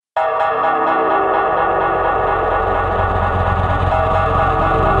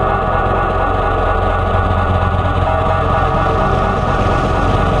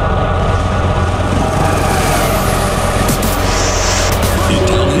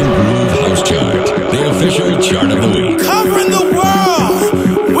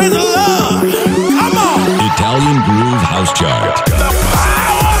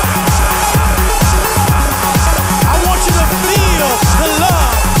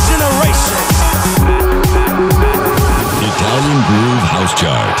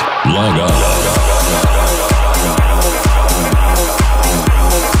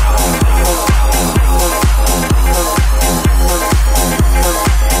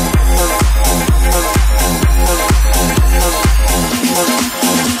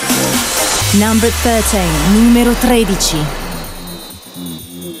Number 13, numero 13.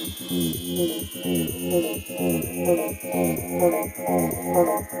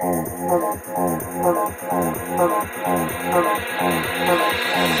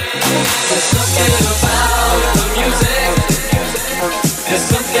 There's something about the music. There's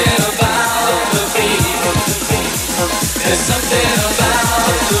something about the beat. There's something about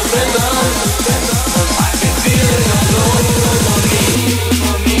the rhythm. I can feel it all over me.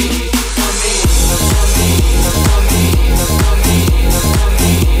 For me, for me, for me, for me, for me, for me,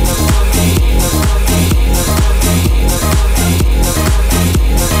 for me, for me,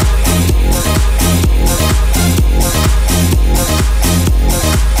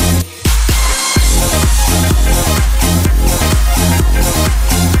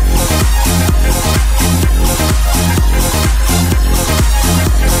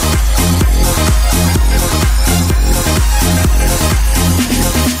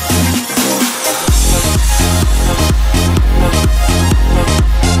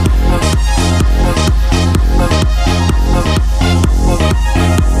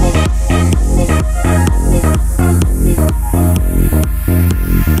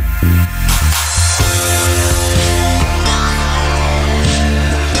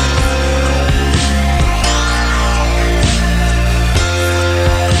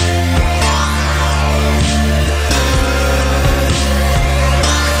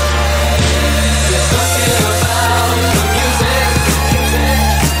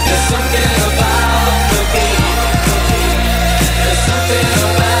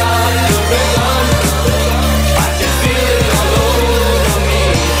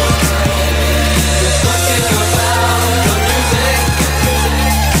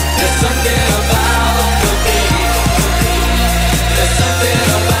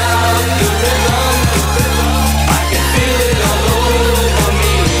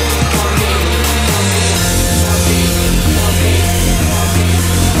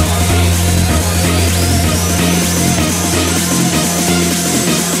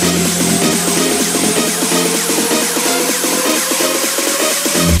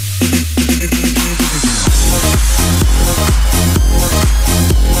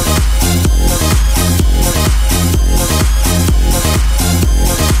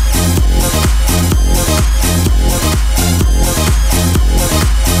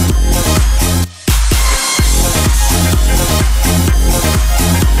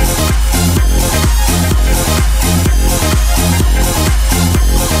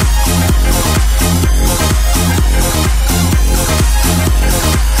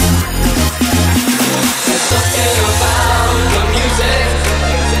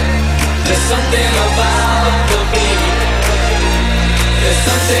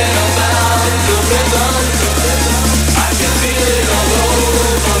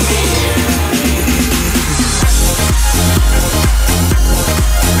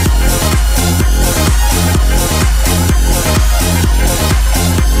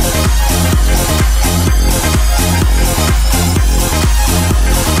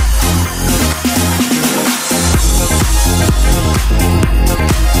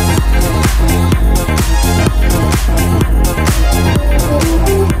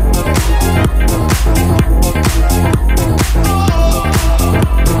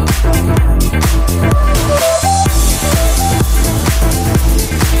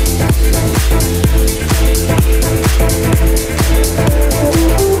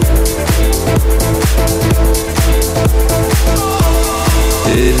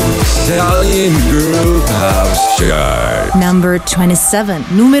 Italian Groove House Chart. Number 27,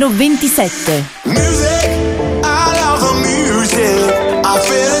 numero 27. Music, I love the music. I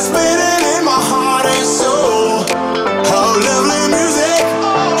feel it spinning in my heart and soul. Oh, lovely music,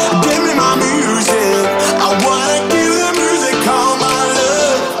 give me my music. I wanna give the music all my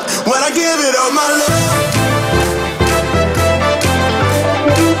love. When I give it all my love.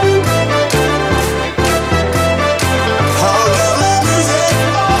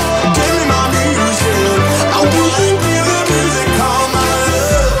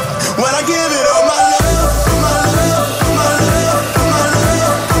 When I give it all my love.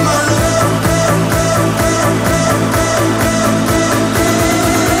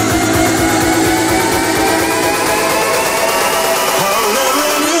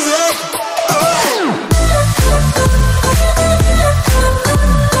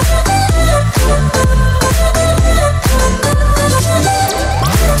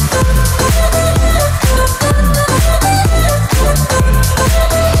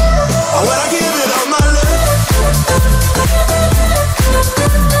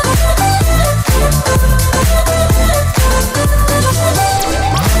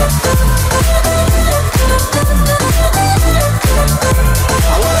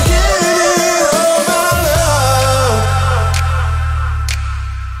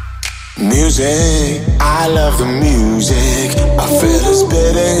 Music, I love the music. I feel it's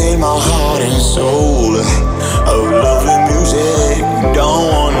beating in my heart and soul. Oh, lovely music, don't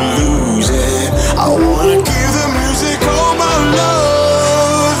wanna lose it. I wanna give the music all my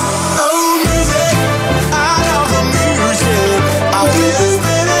love. Oh, music, I love the music. I feel it's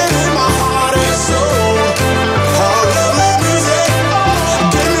beating in my heart and soul. Oh, lovely music,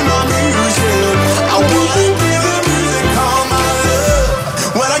 give me my music. I wanna give the music all my love.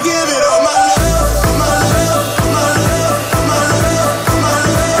 When I give it all my love, my love, my love, my love, my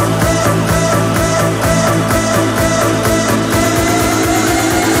love.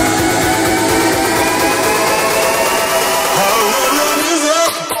 Oh, lovely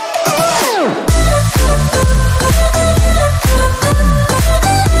music.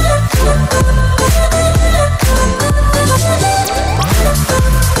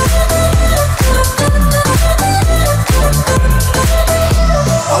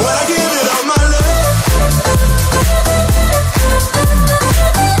 When I give it all my love.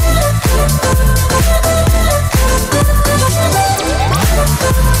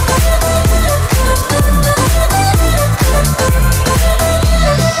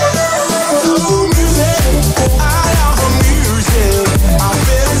 Oh, music, I love the music. I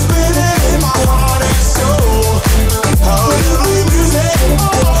feel it spinning in my heart and soul. Oh, lovely music,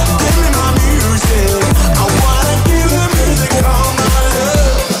 give me my music. I wanna give the music all my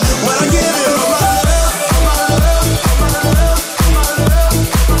love. When I give it all my love, my love, my love, my love.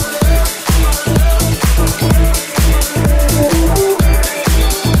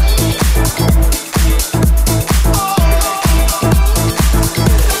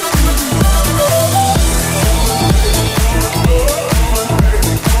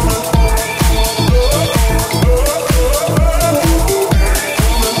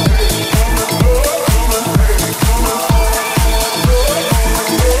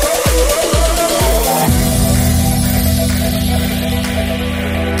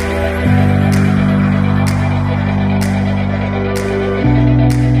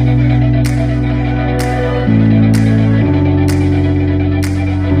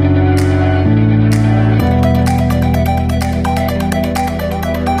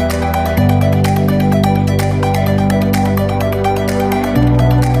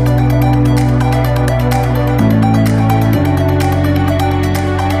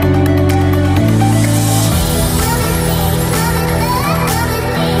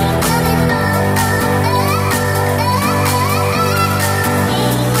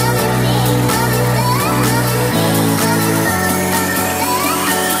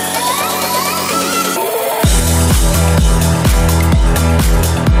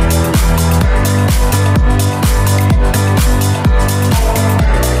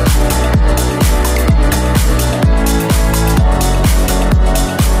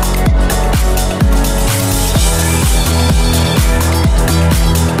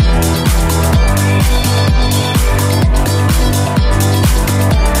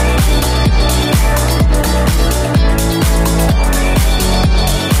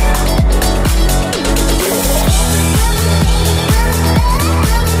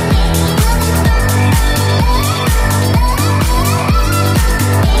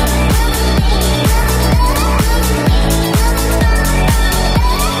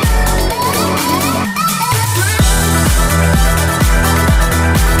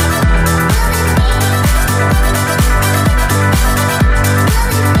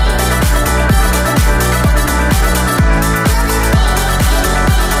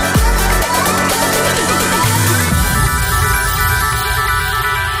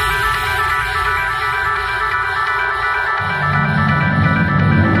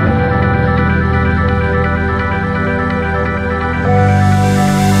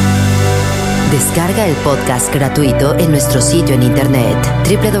 Descarga el podcast gratuito en nuestro sitio en internet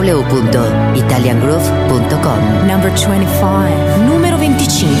www.italiangroove.com. Number 25. Numero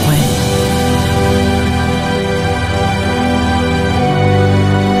 25.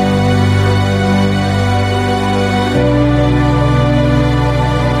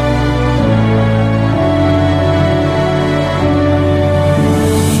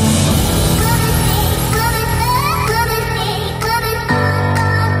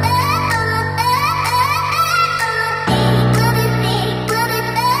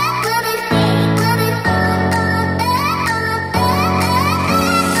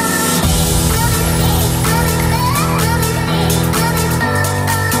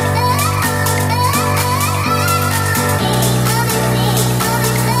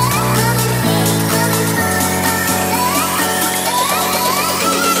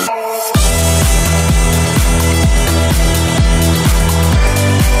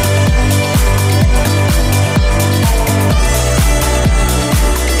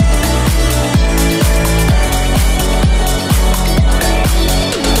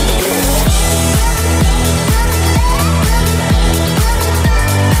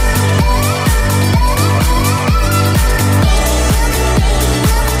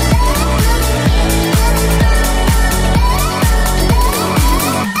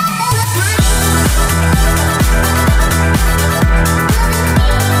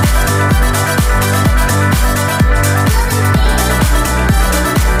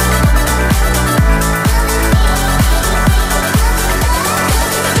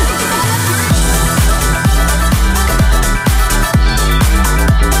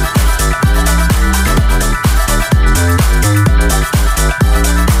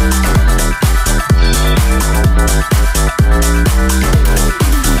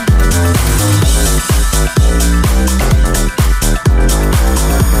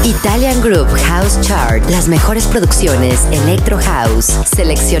 Italian Group House Chart. Las mejores producciones Electro House,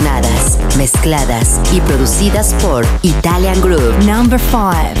 seleccionadas, mezcladas y producidas por Italian Group. Number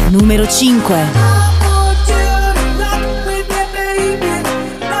 5, número 5.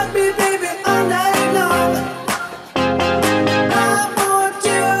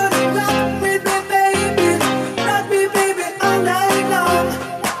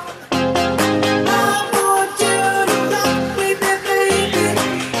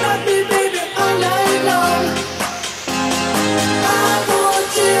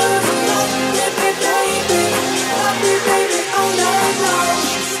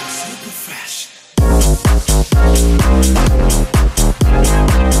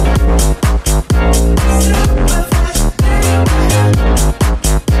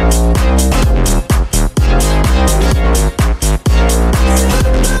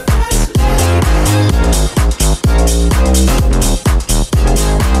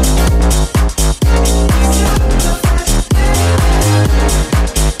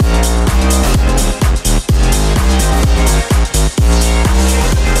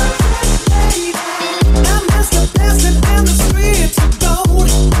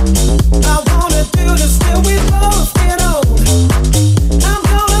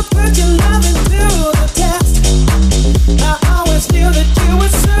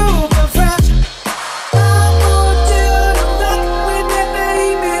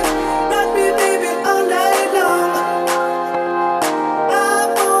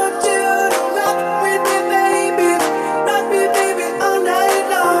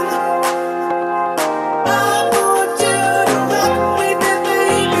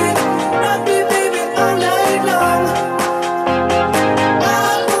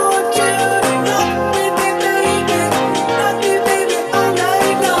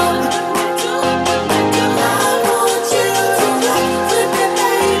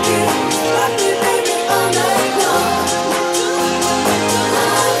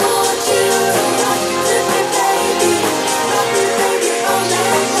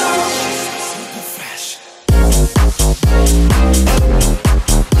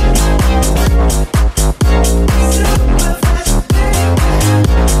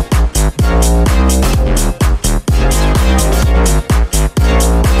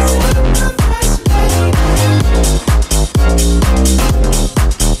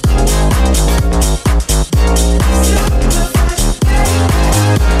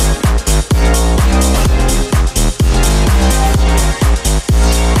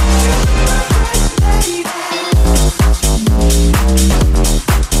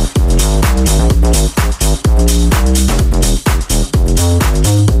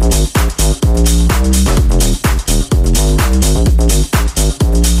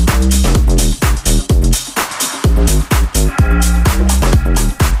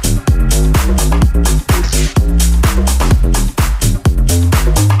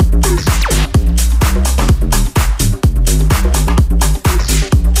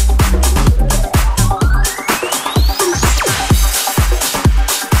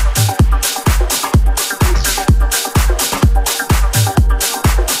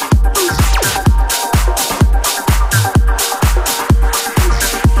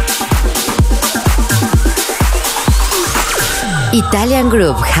 Italian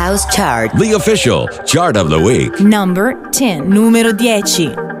Group House Chart. The official chart of the week. Number 10, numero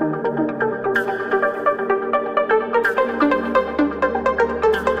 10.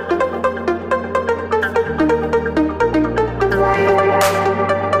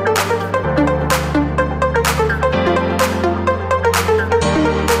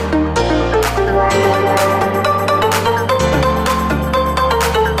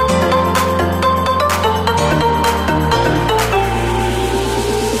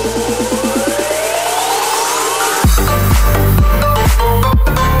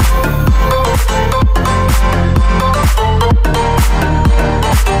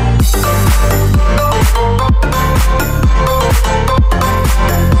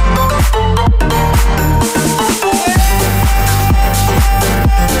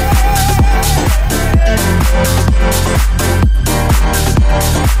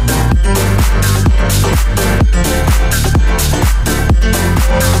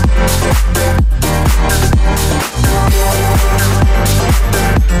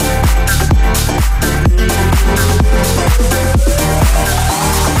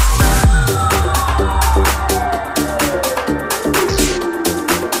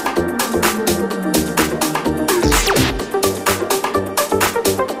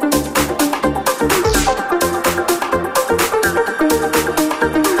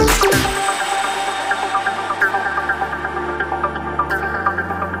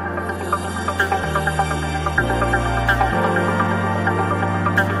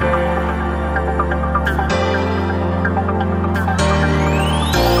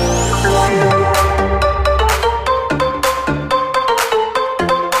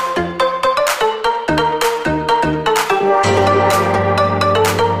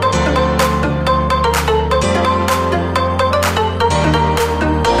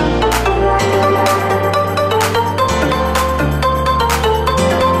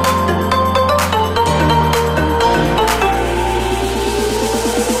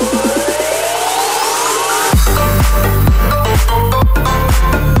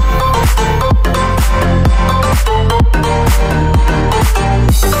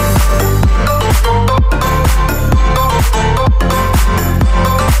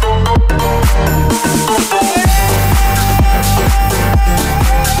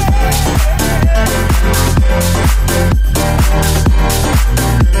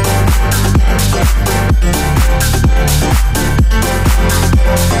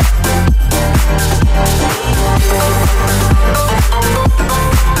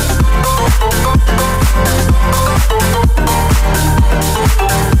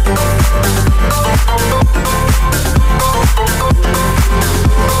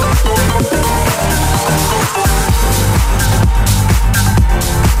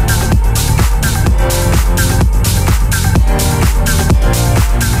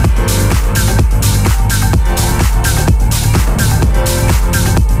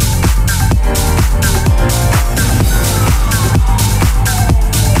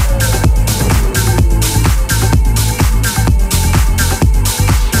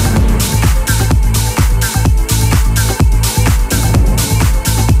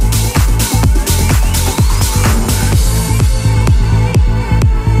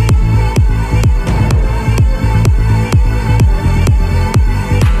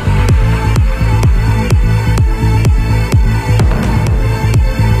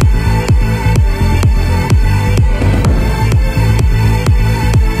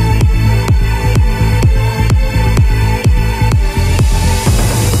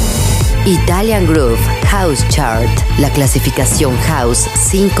 Italian Groove House Chart, la clasificación house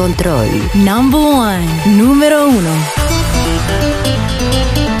sin control. Number 1, número 1.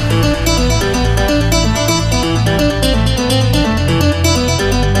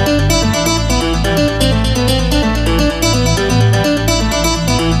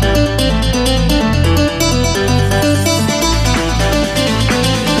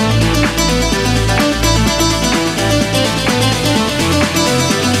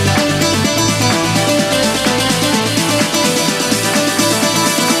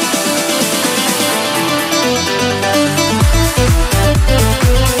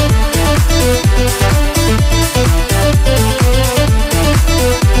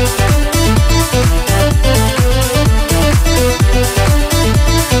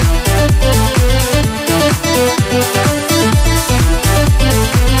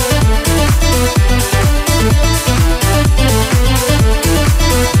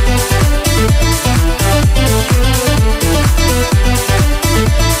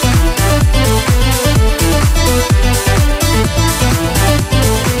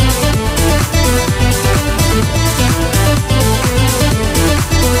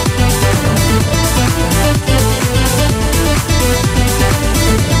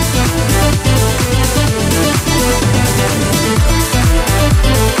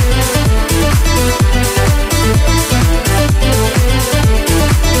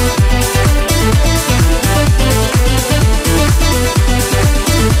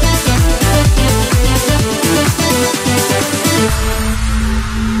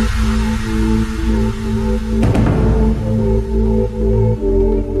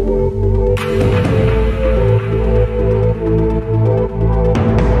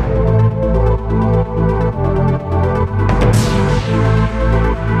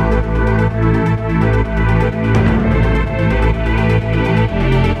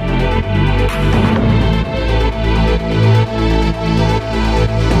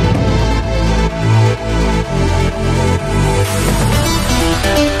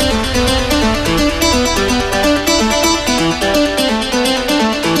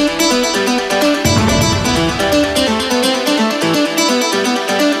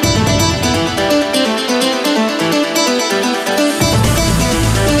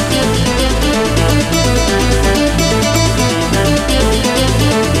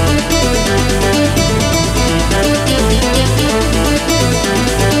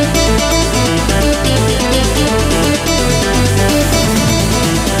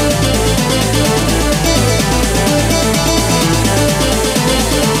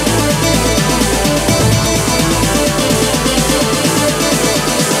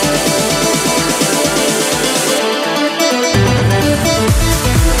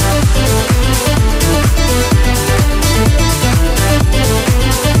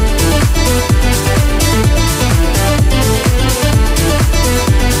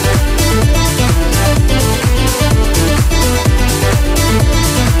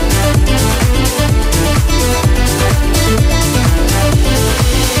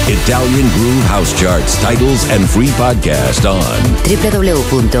 Italian Groove House Charts, titles, and free podcast on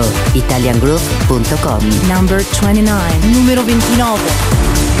www.italiangroove.com. Number 29, numero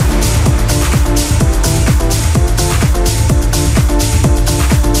 29.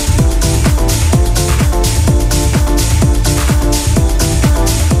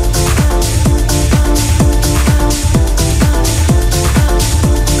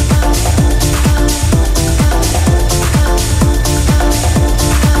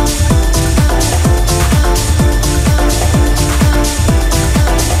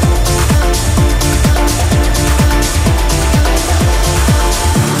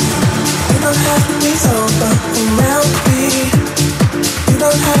 In the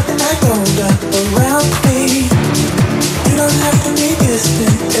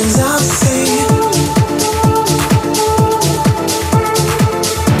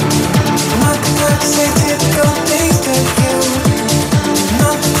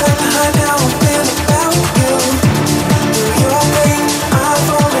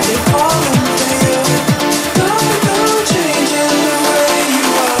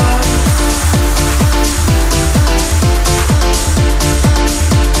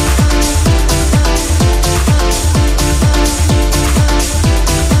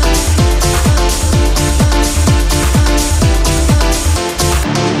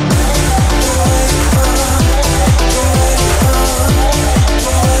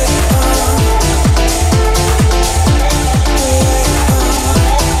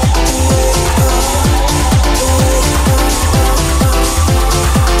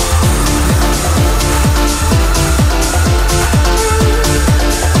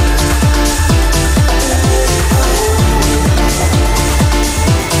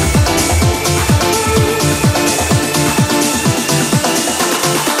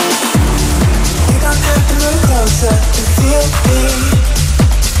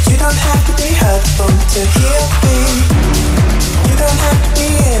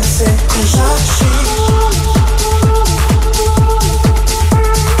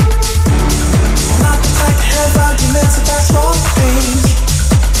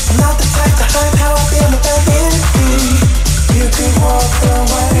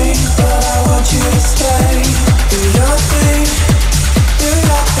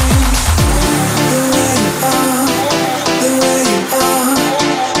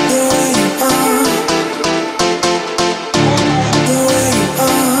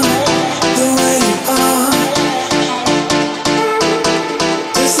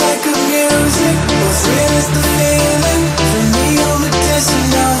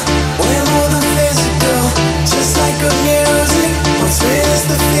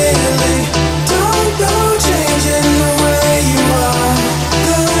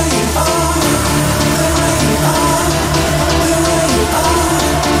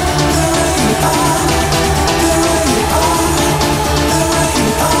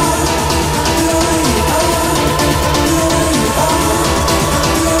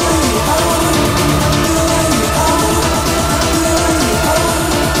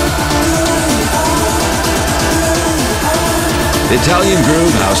Italian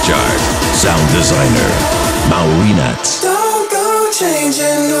Groove House Chart. Sound designer, Maurinats. Don't go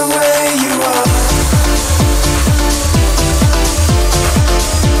changing the way you are.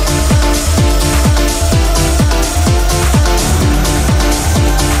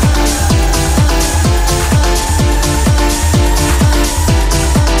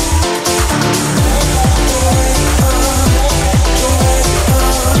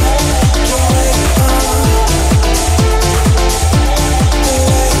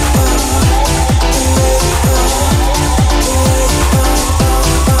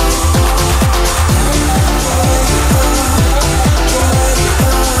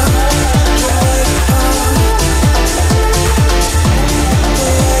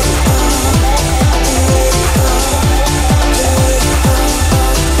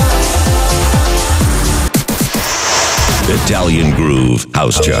 Italian Groove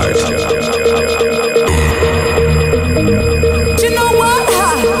House Chart. You know what?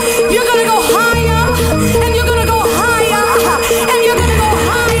 You're gonna go higher, and you're gonna go higher, and you're gonna go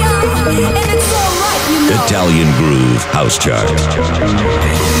higher, and it's alright, you know. Italian Groove House Chart.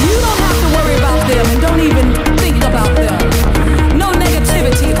 You don't have to worry about them, and don't even think about them. No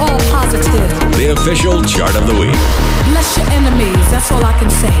negativity, all positive. The official chart of the week. Bless your enemies, that's all I can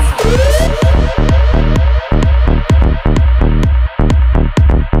say.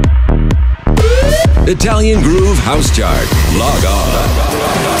 Italian Groove House Chart. Log on.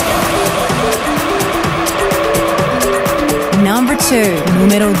 Number 2,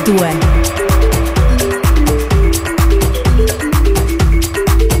 numero 2.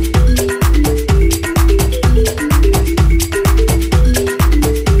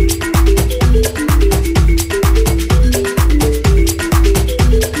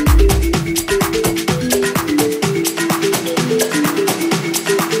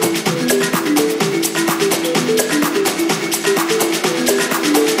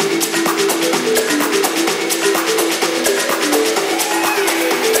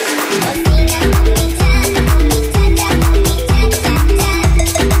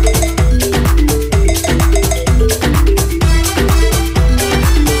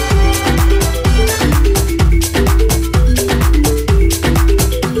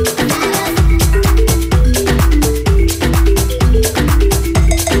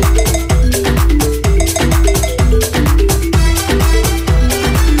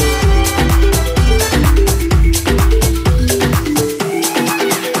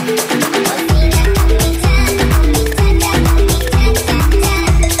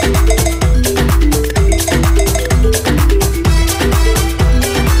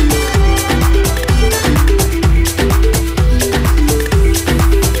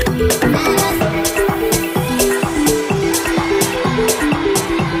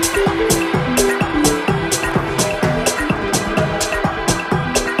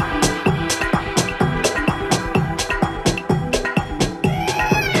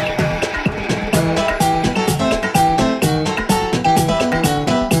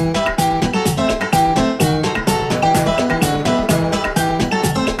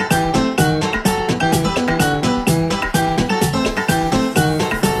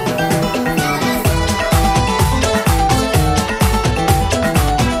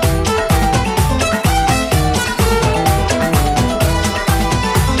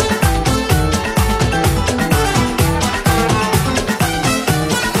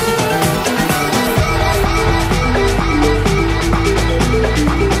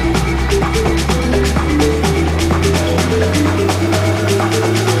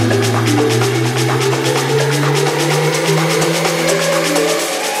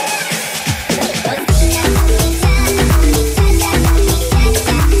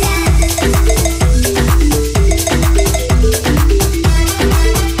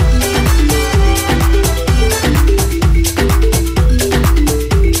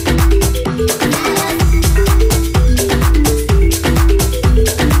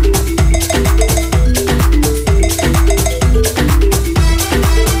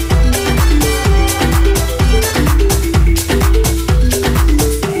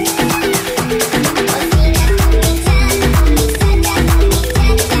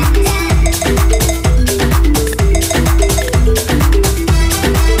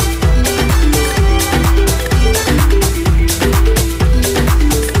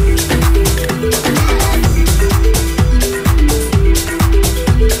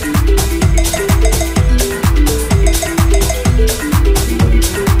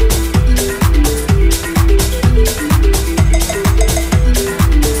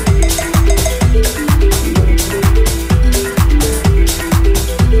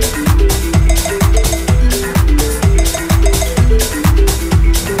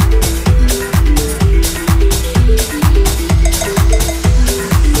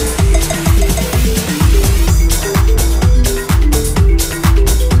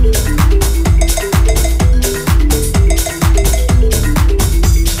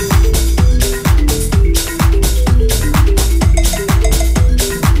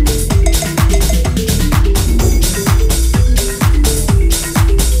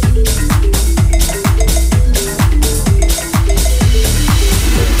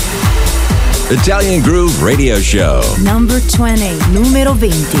 Italian Groove Radio Show. Number 20, numero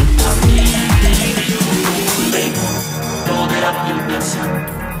 20.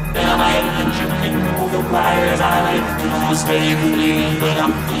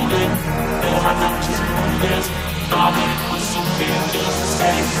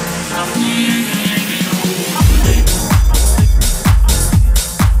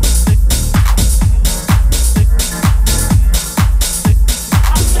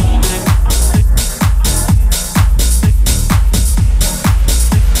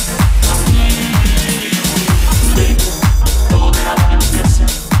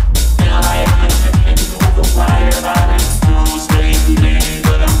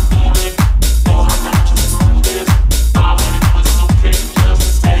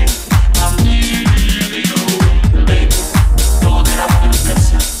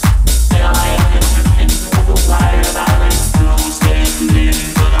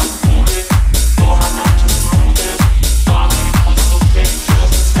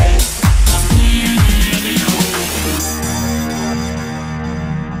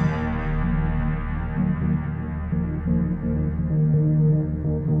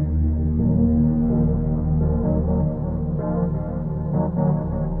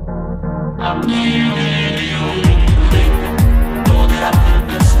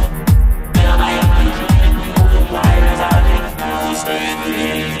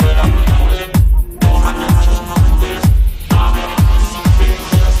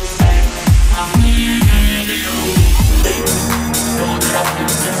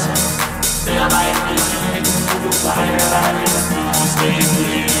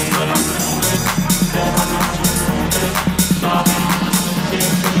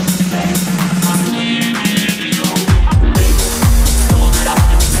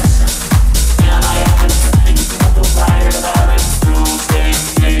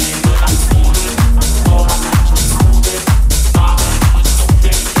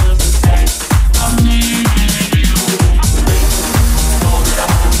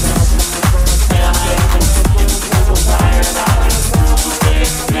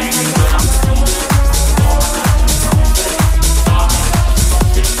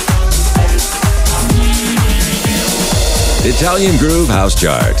 Italian Groove House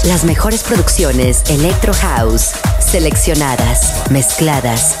Chart. Las mejores producciones Electro House, seleccionadas,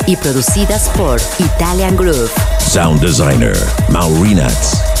 mezcladas y producidas por Italian Groove. Sound designer,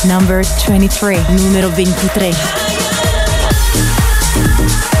 Maurinats. Number 23, numero 23.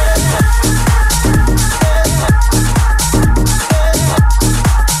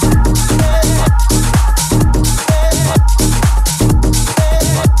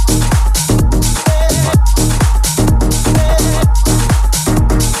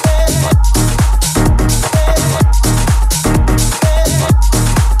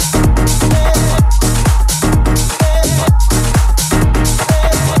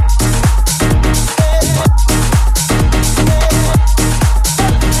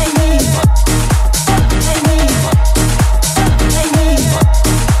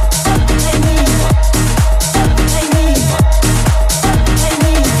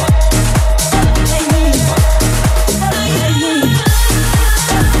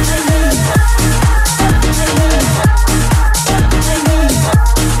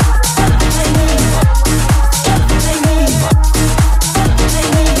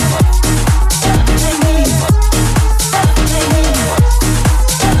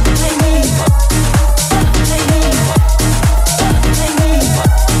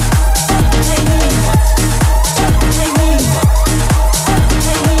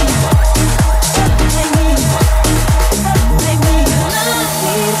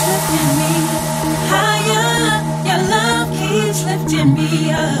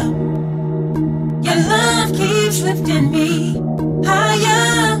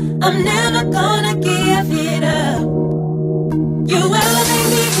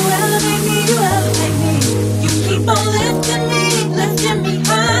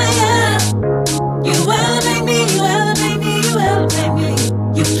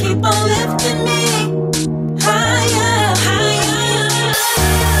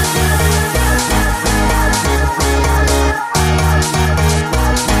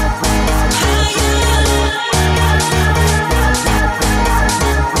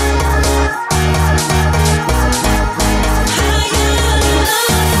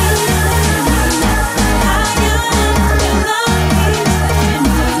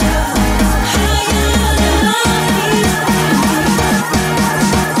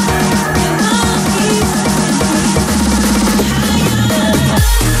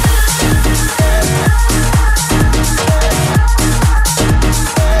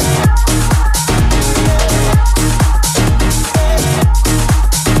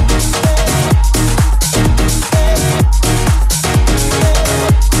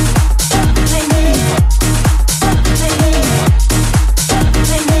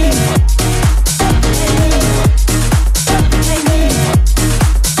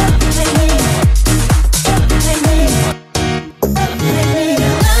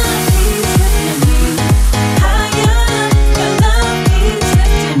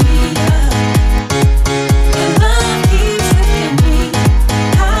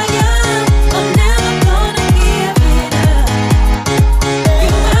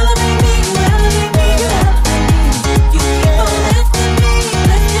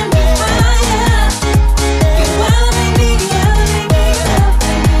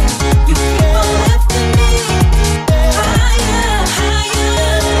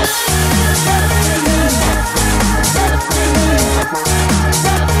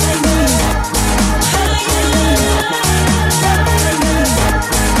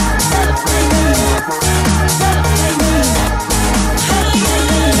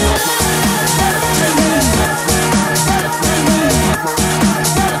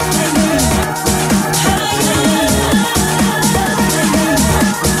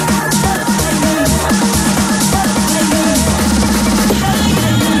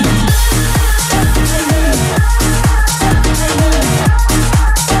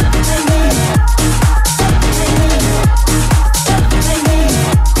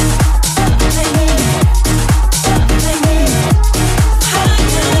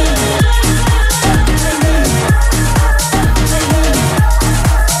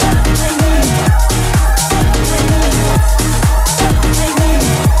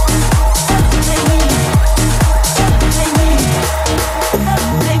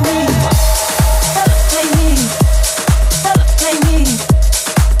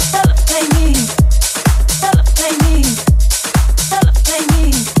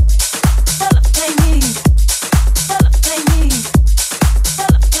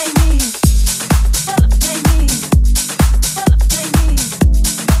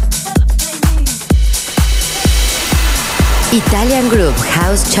 Italian Groove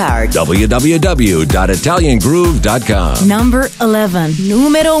House Chart. www.italiangroove.com. Number 11.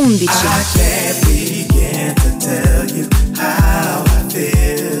 Numero 11. I can't begin to tell you how I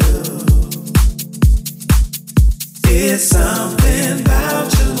feel. It's something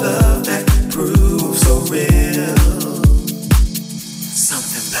about your love that proves so real.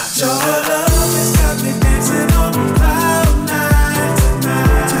 Something about your love has got me dancing on cloud nine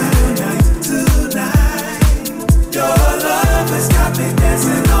tonight. Your love has got me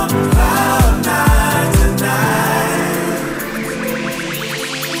dancing on cloud nine tonight.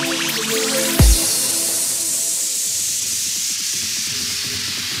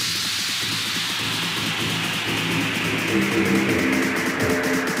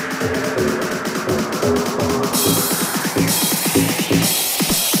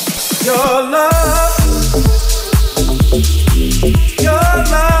 Your love,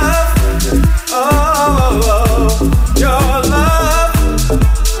 oh, your love,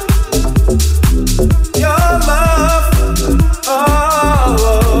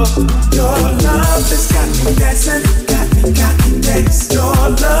 oh, your love has got me dancing, got me dancing. Your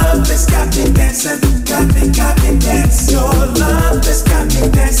love has got me dancing, got me dancing. Your love has got me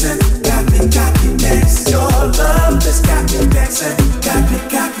dancing, got me dancing. Your love has got me dancing, got me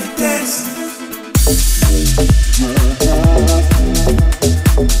dancing.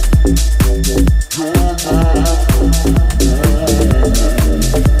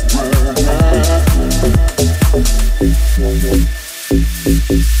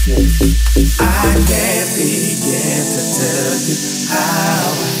 I can't begin to tell you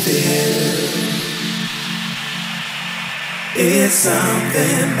how I feel. It's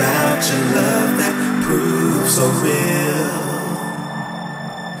something about your love that proves so real.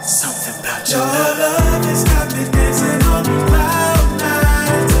 Something about your love has got me dancing on cloud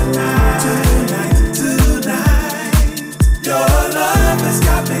nine tonight. Your love has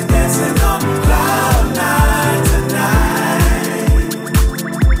got me dancing on cloud nine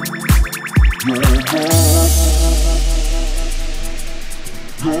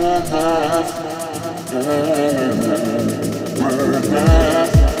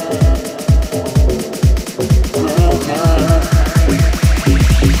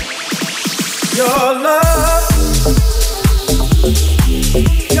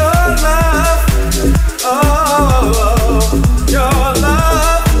Your love, oh, your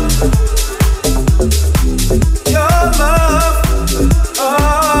love,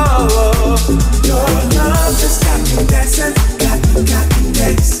 oh, your love has got me dancing, got me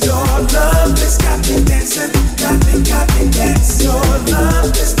dancing. Your love has got me dancing, got me dancing. Your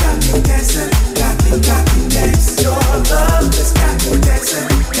love has got me dancing, got me dancing. Your love has got me dancing,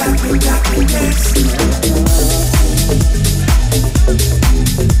 got me dancing.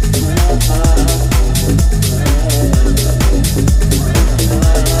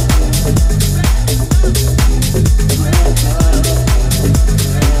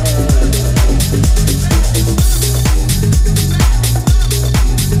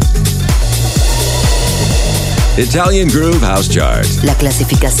 Italian Groove House Chart. La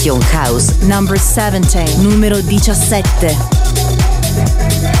clasificación House. Number 17. Numero 17.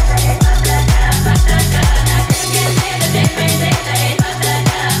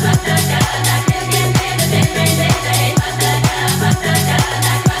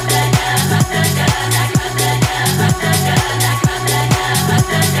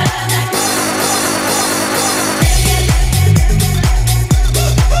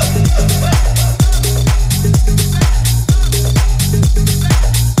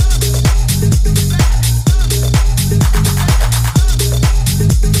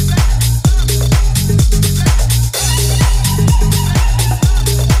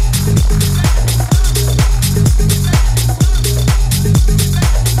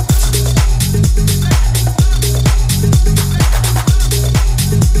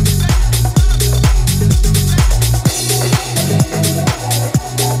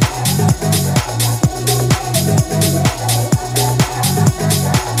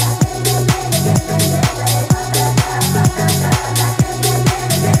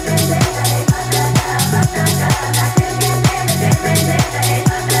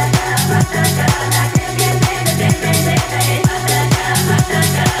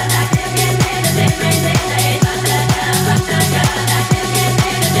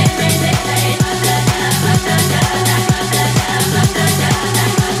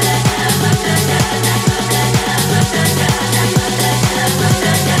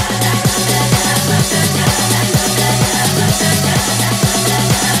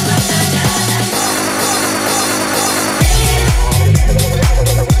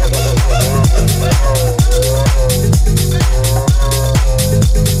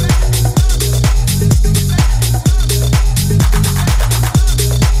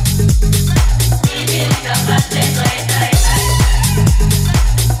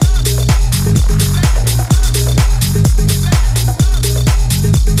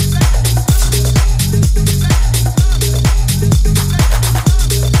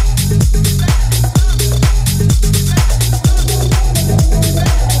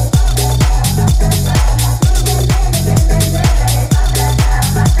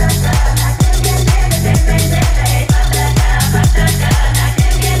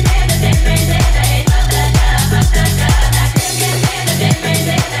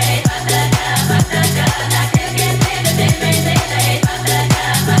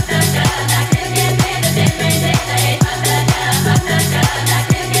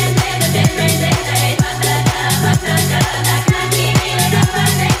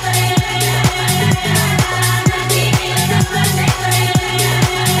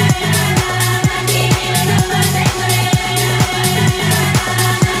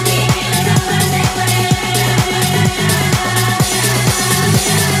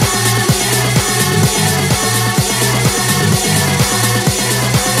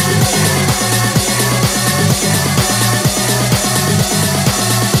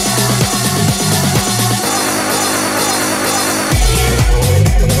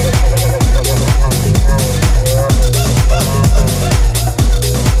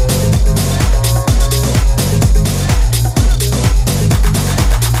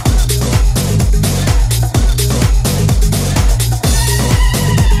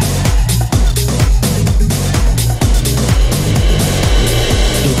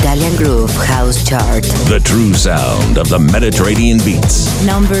 Chart. The true sound of the Mediterranean beats.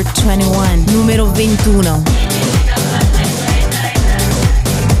 Number 21, numero 21.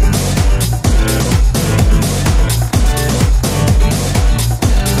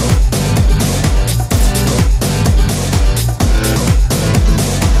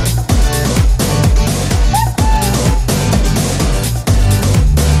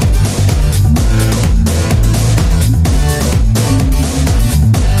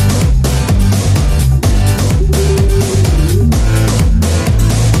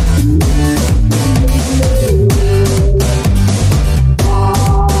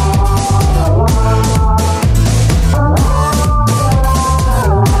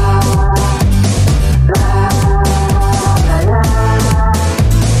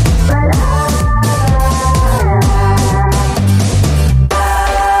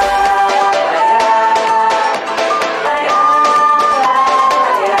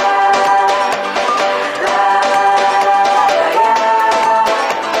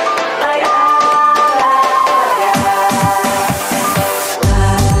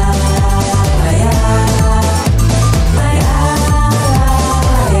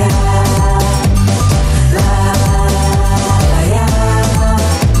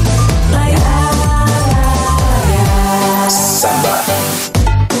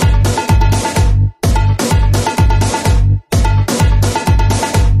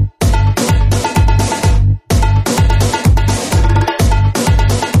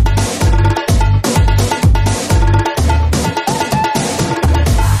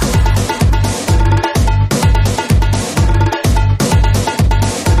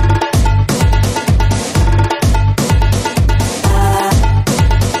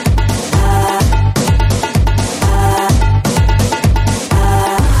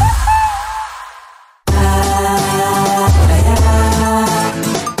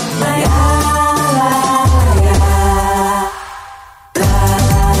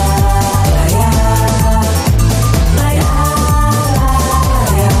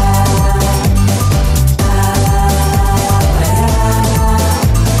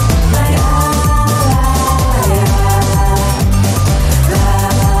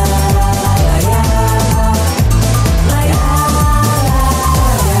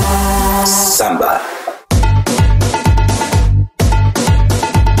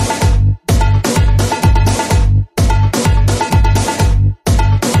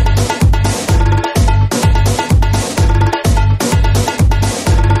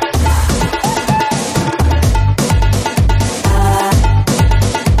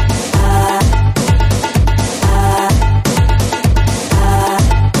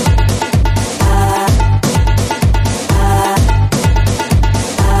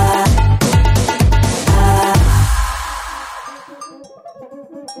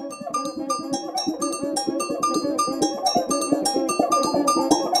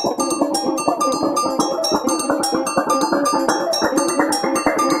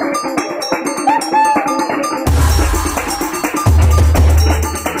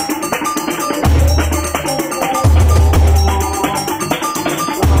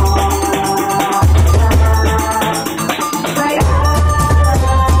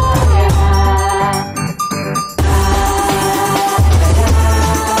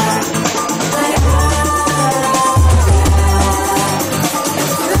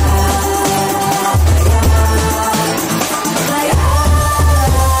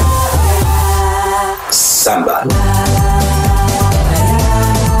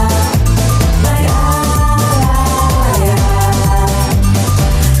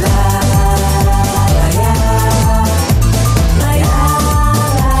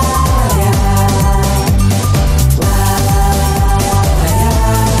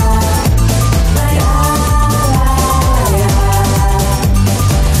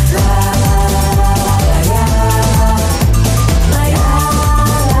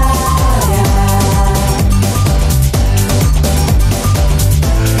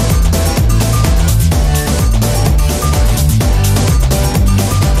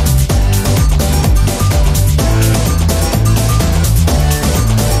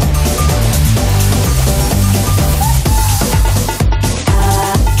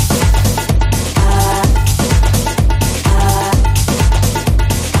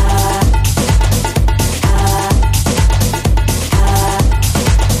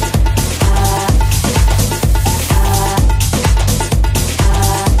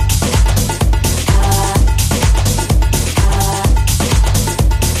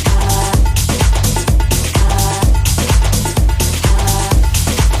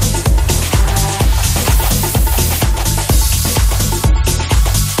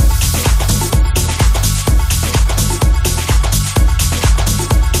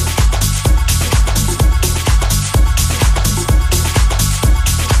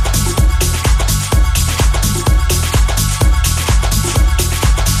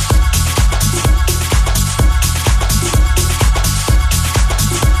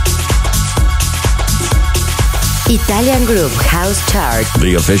 Italian Groove House Chart.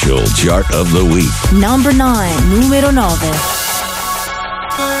 The official chart of the week. Number 9, numero 9.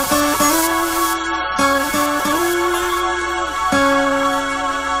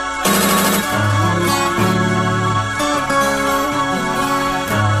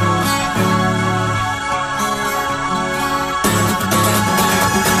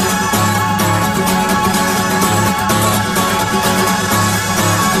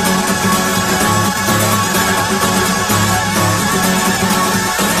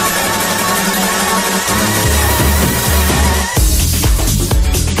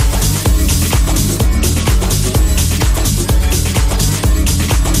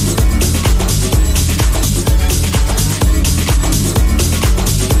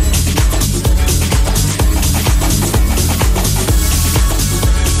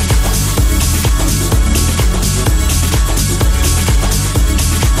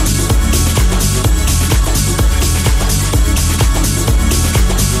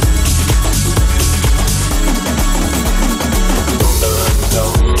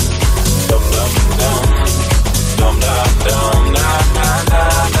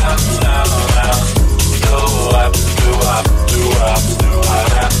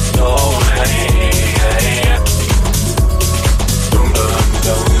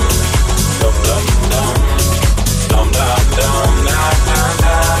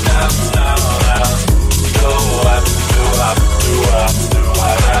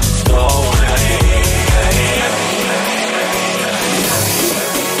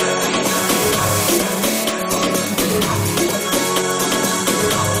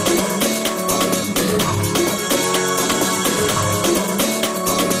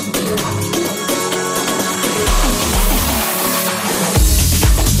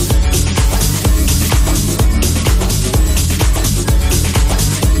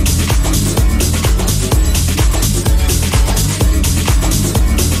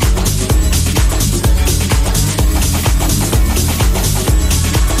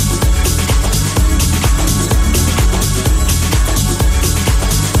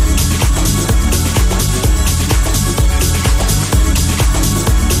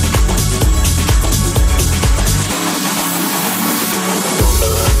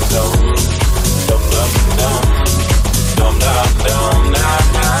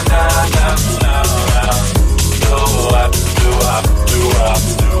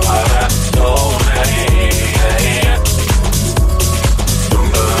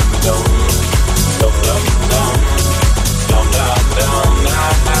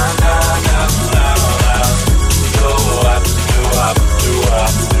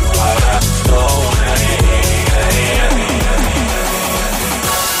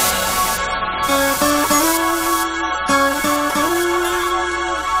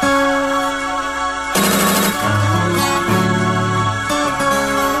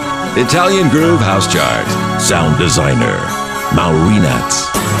 Italian Groove House Chart. Sound designer,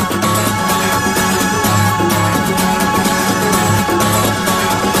 Maurinats.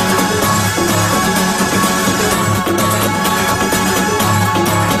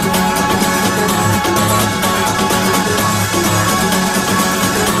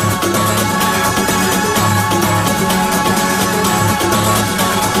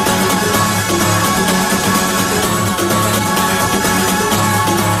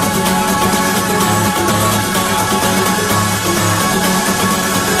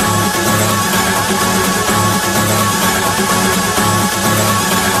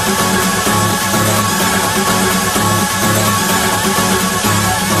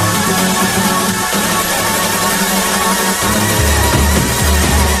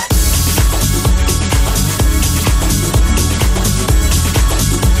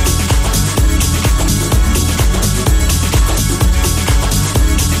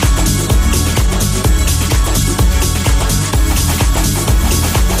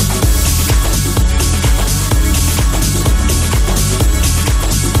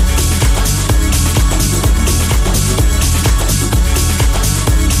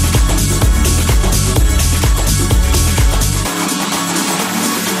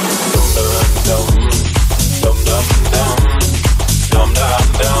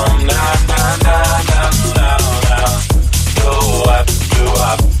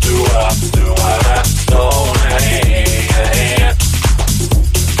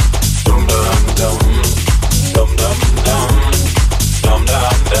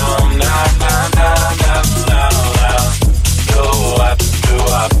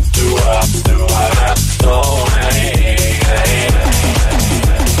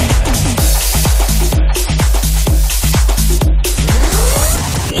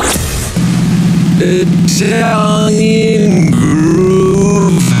 Italian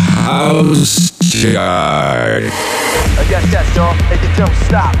Groove House Chart. Yes, yes, y'all, and you don't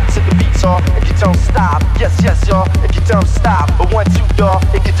stop. To the beats, y'all, and you don't stop. Yes, yes, y'all, and you don't stop. But 1, 2, y'all,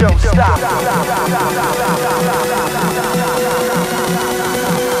 and you don't stop.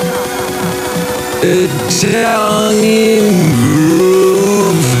 Italian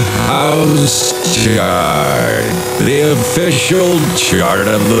Groove House Chart. The official chart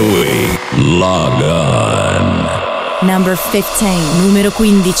of the week. Log on. Number 15, numero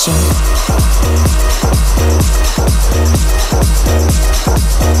 15.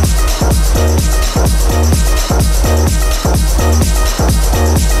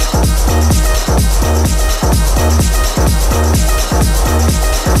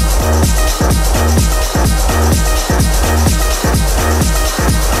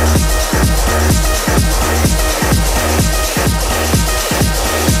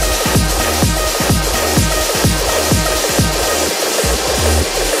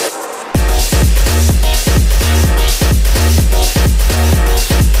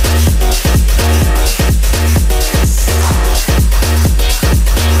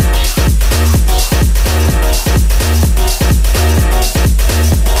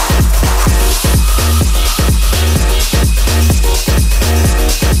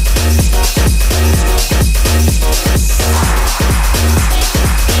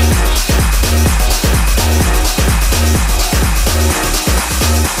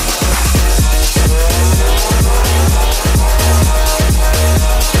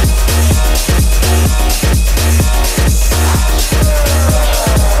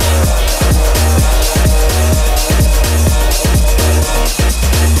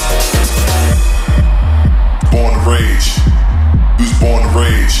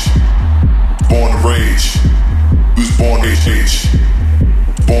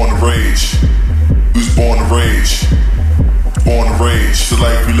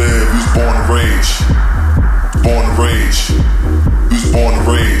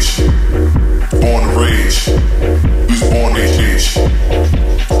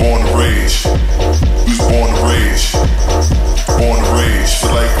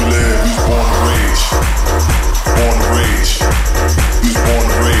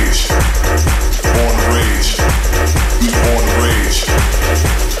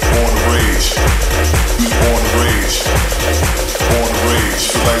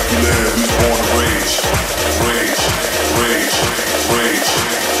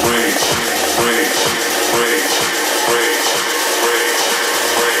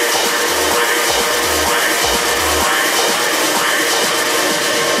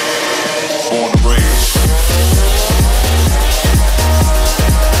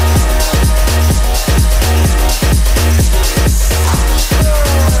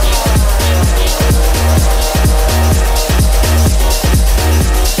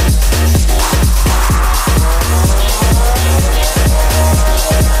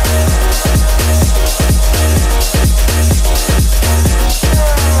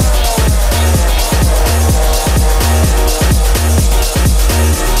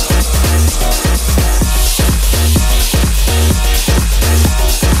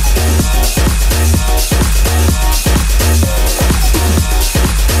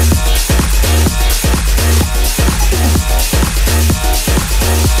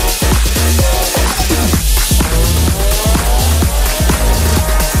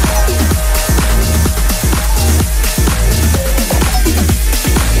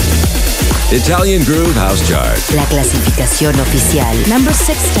 Italian Groove House Chart. La clasificación oficial. Number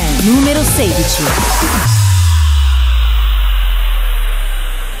 16, numero 16.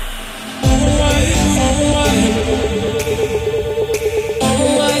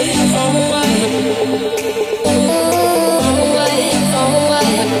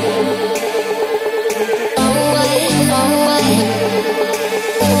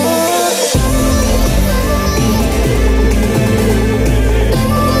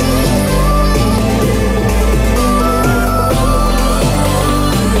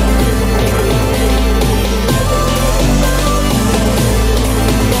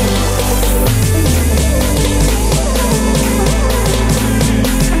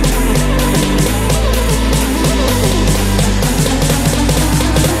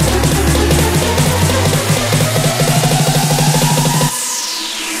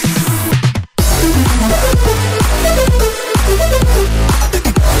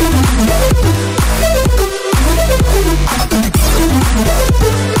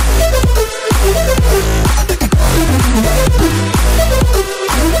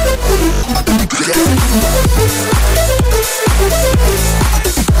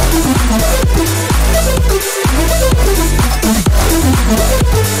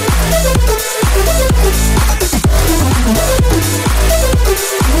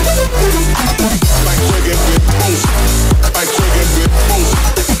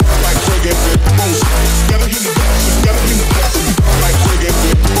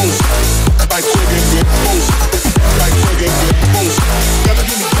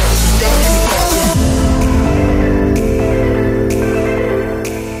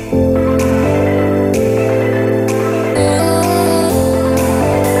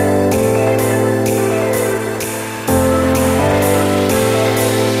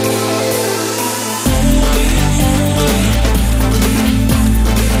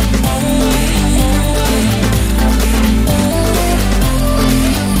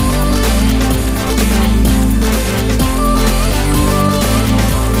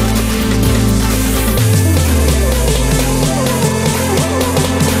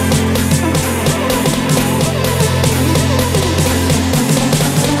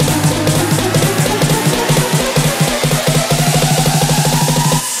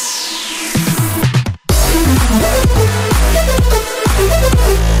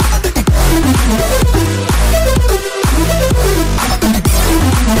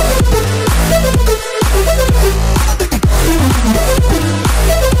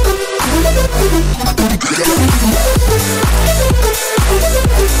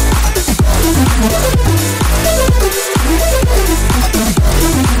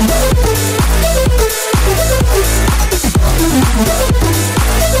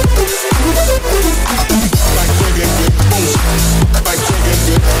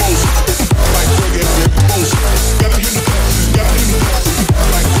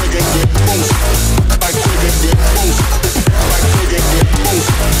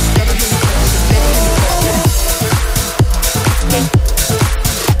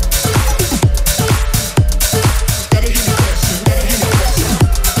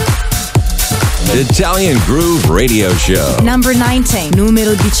 Italian Groove Radio Show. Number 19,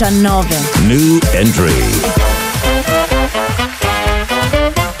 numero 19. New entry.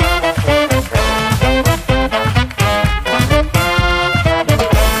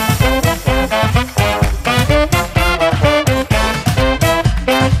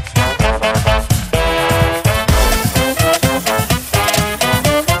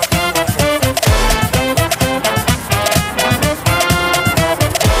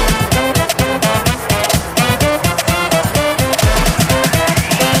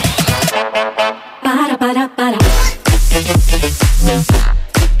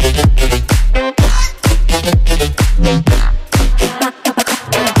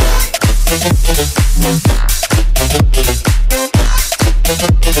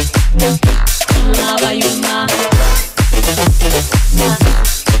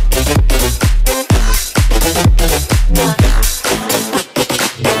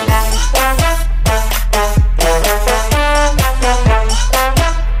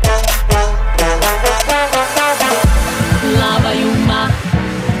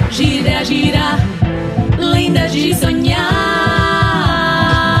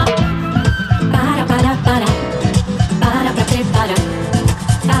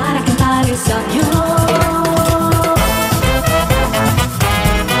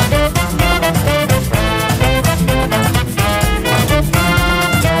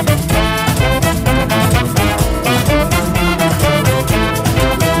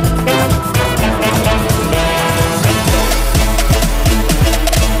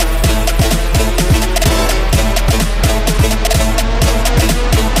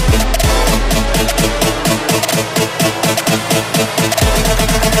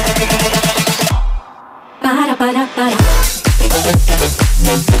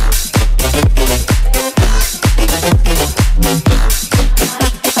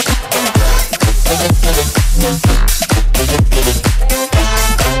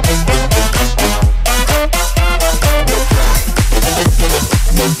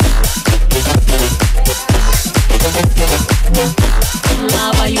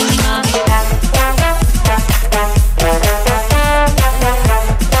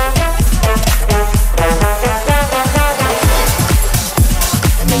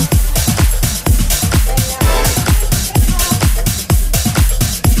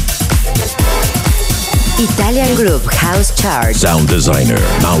 Italian Groove House Chart. Sound designer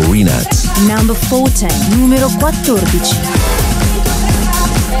Maurinats. Number 14, numero 14.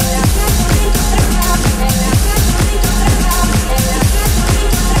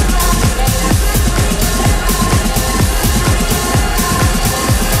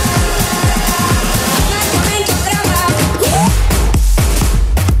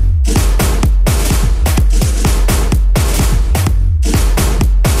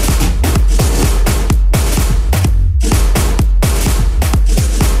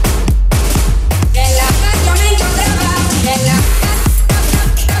 En la radio me encontraba, en la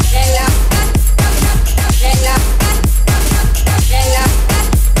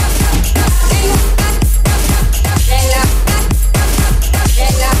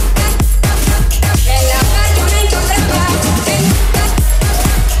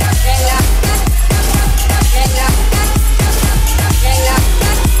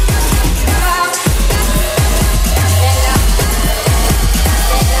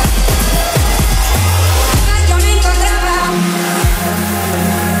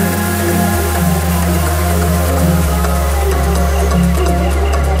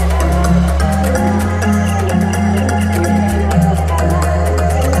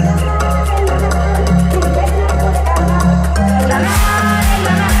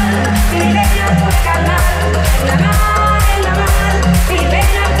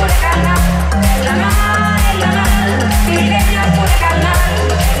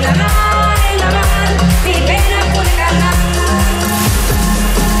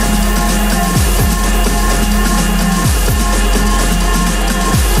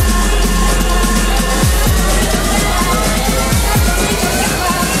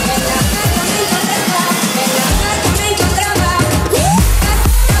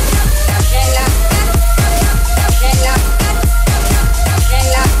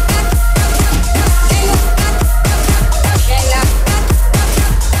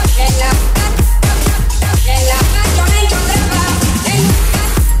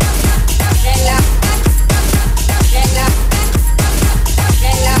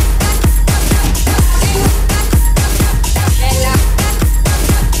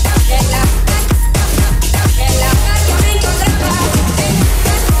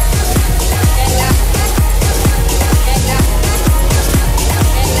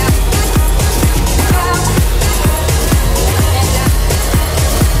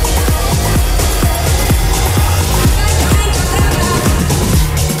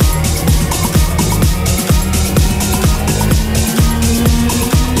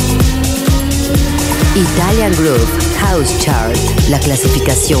Italian Groove House Chart, la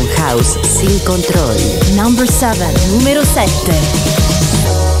clasificación house sin control. Number 7, numero 7.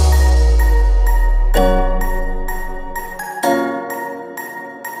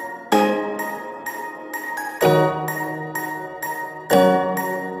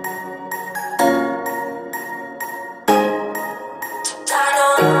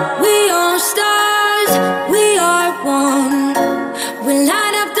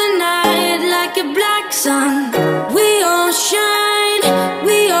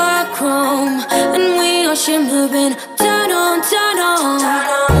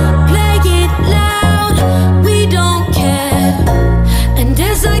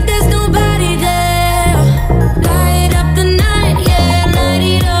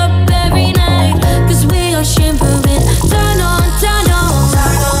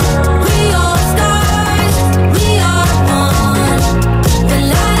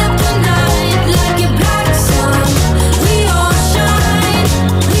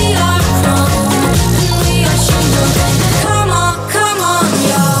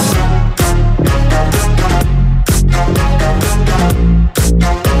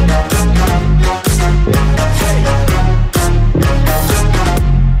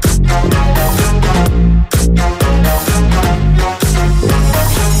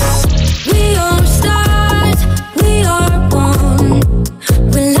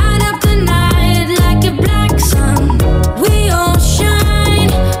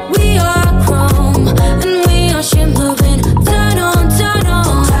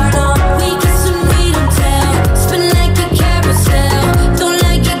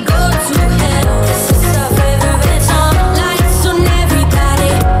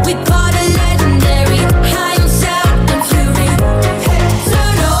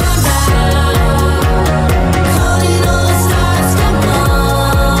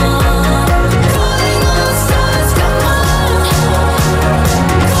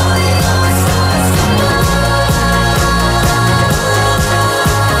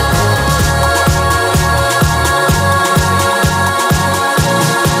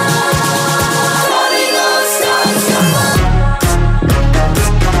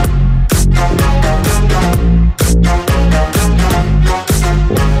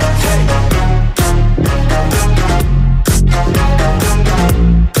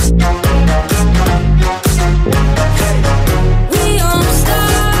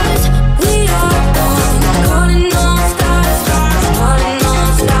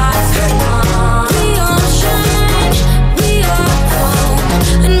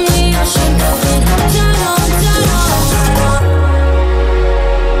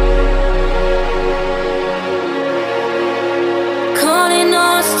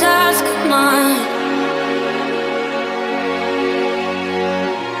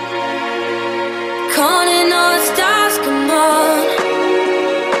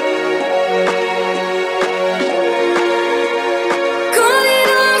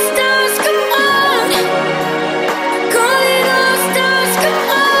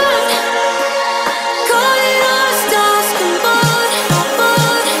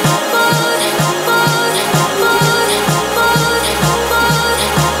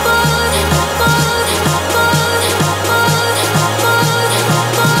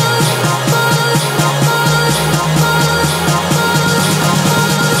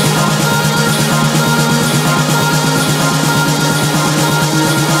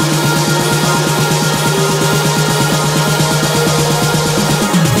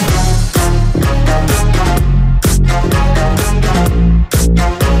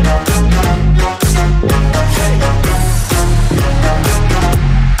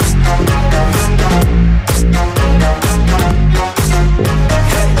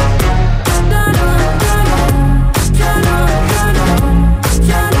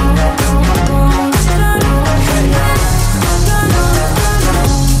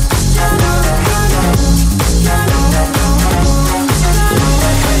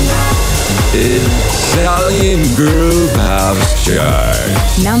 Italian Groove House Chart.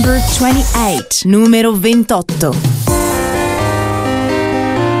 Number 28, numero 28.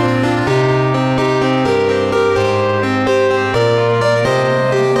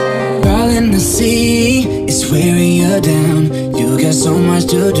 Darling, the sea is wearing you down. You got so much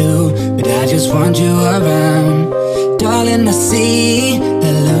to do, but I just want you around. Darling, I see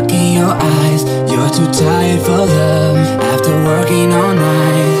the look in your eyes. You're too tired for love after working all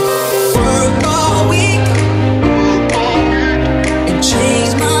night. Work all week and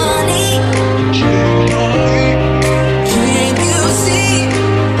chase money. Can't you see?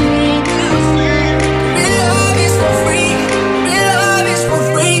 Real love is for free. Real love is for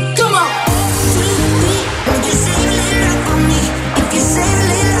free. Come on.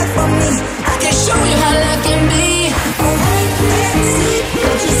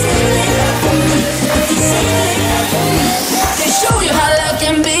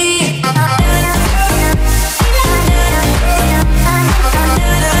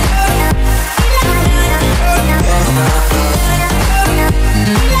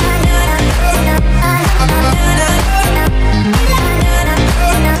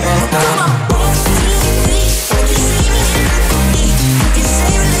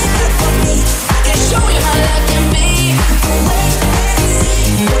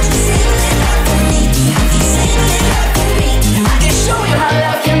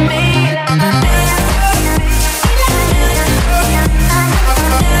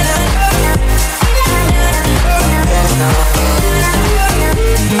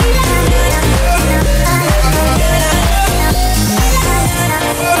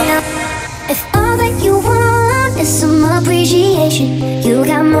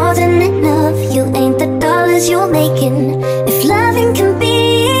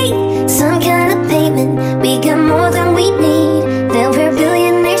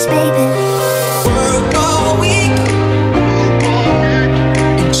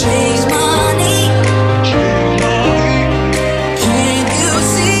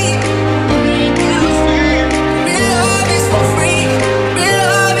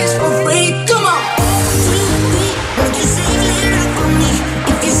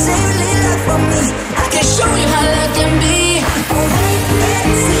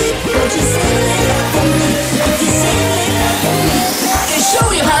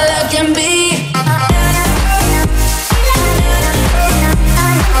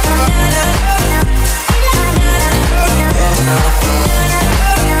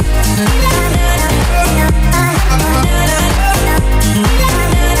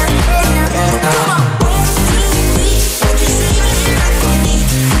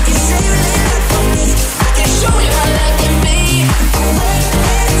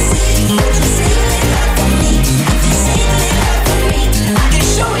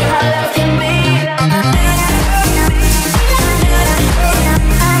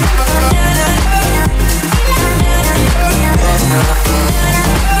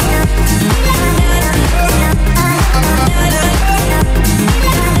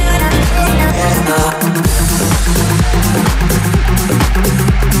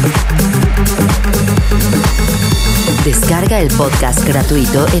 Descarga el podcast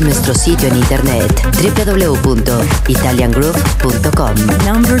gratuito en nuestro sitio en internet www.italiangroove.com.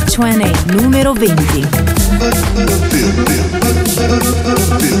 Number 20, número 20.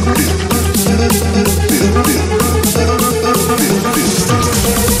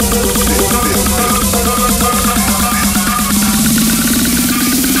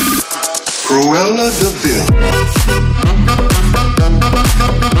 Cruella de Vil.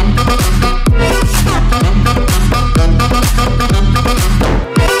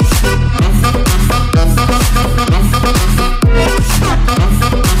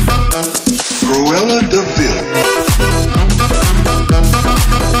 Cruella de Vil.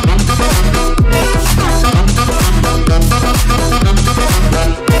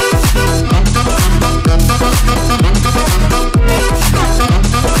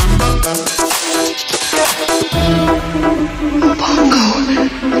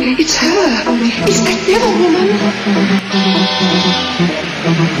 It's her. It's that devil woman.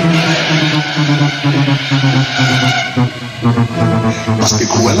 Must be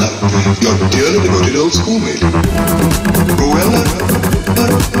Cruella, your dearly devoted old schoolmate. Cruella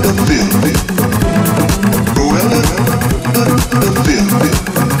de Vil. Cruella de Vil. Cruella de Vil.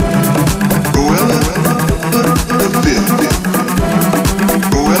 Cruella de Vil.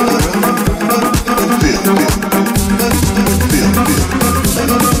 Cruella de Vil.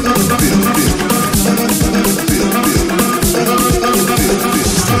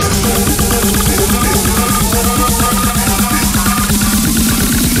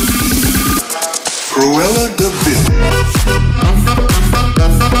 Cruella de Vil. Cruella de Vil.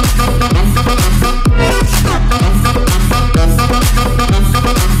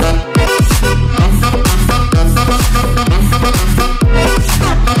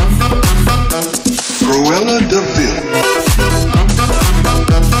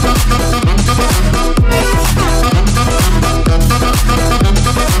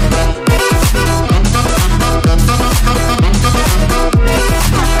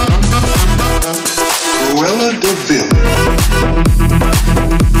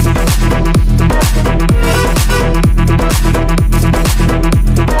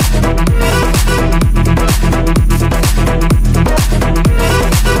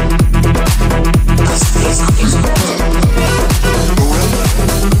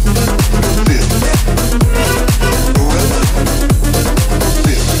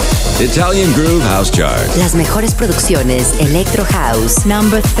 Italian Groove House Chart. Las mejores producciones Electro House.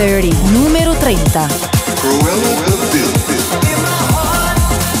 Number 30, número 30. Cruella de Vil.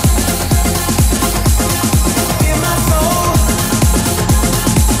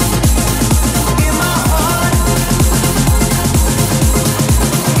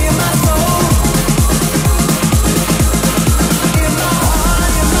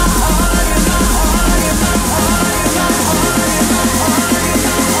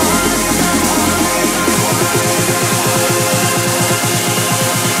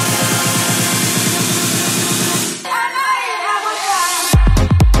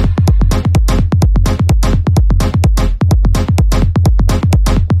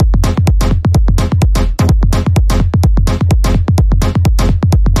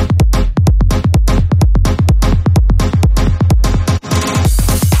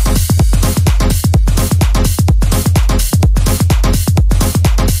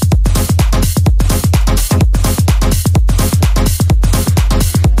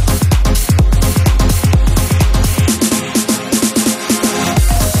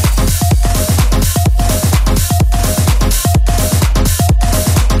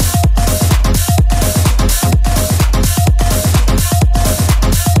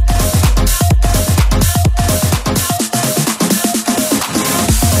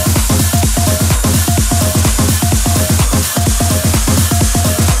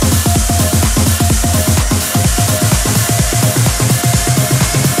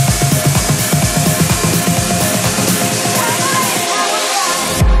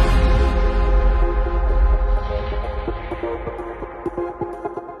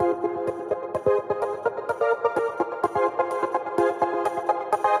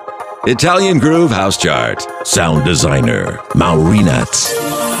 Italian Groove House Chart. Sound designer, Maurinat.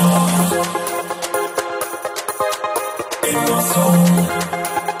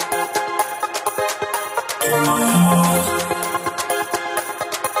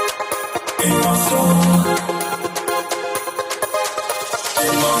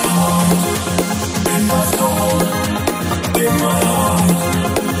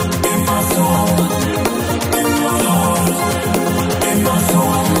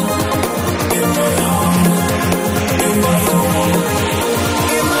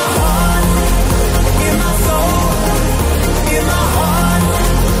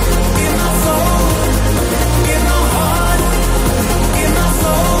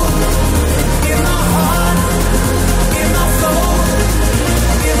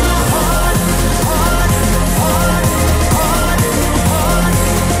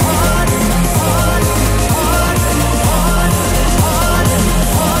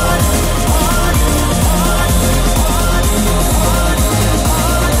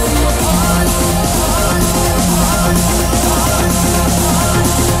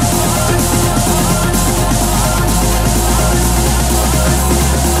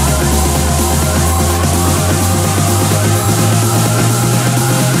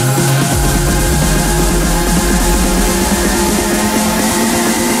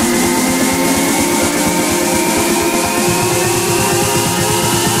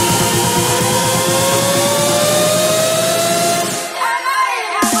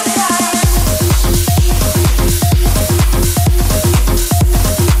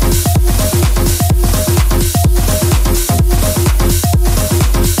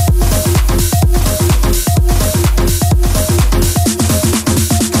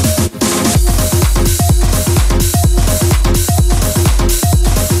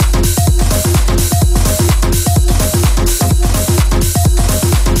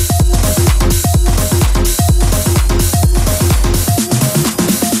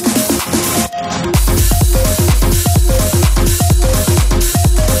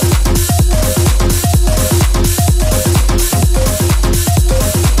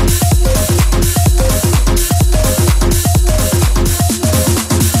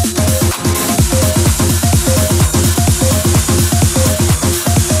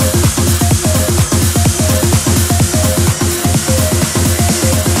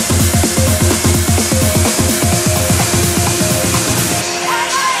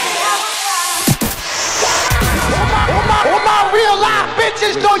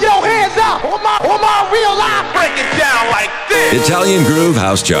 real life break it down like this. Italian Groove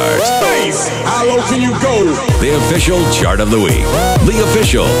House Charts. How low can you go? The official chart of the week. The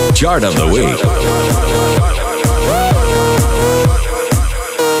official chart of the week.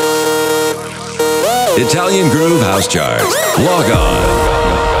 Italian Groove House Charts. Log on.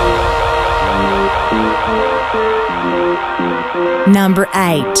 Number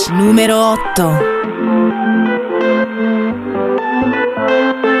 8, numero 8.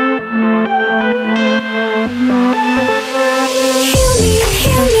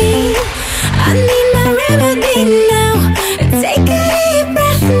 I need my remedy now. Take a deep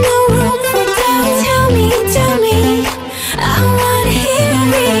breath, no room for doubt. Tell me, I wanna hear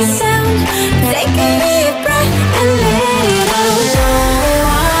every sound. Take a deep breath and let it out. No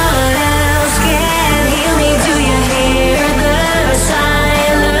one else can heal me. Do you hear the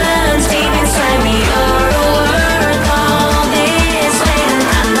silence deep inside me? You're worth all this pain.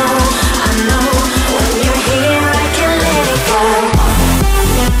 I know, when you're here I can let it go.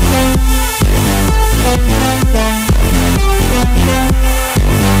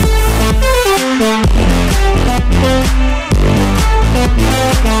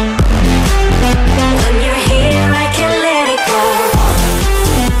 When you're here, I can let it go.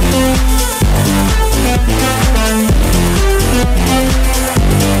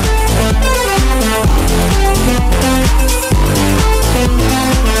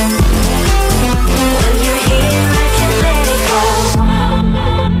 When you're here, I can let it go.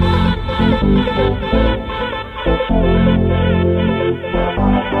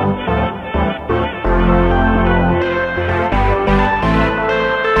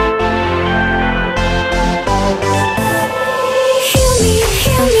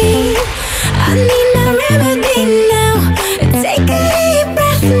 Heal me. I need my remedy now. Take a deep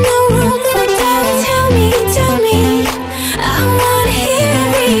breath, no room for doubt. Tell me, I wanna hear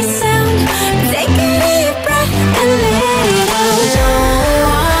every sound. Take a deep breath and let it out. No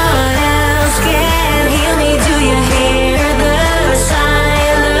one else can heal me. Do you hear the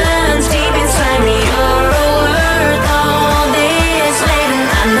silence deep inside me? You're worth all this pain.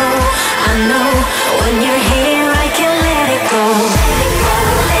 I know, when you're here I can let it go.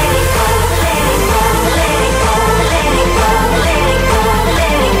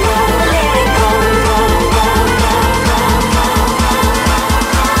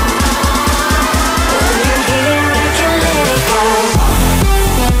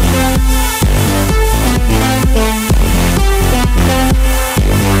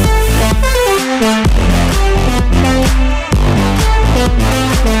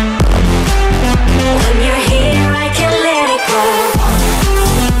 When you're here, I can let it go.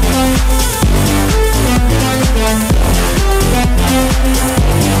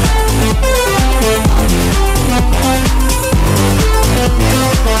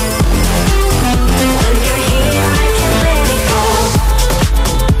 When you're here, I can let it go.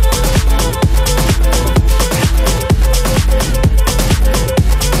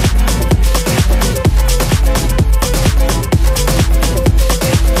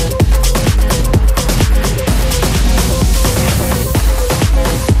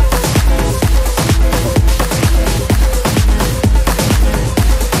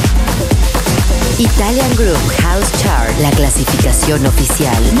 Italian Groove House Chart, la clasificación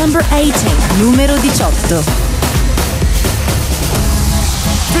oficial. Number 18, numero 18.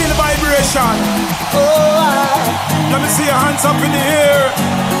 Feel the vibration. Let me see your hands up in the air.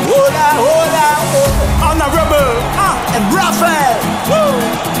 Hola, honorable, and Raphael.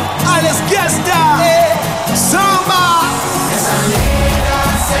 Alles Gesta, Samba.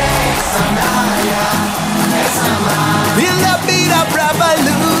 Feel the beat of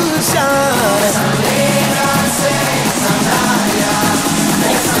revolution.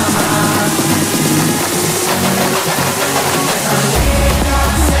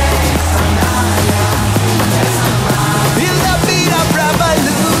 Feel the beat of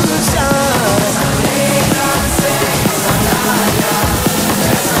revolution.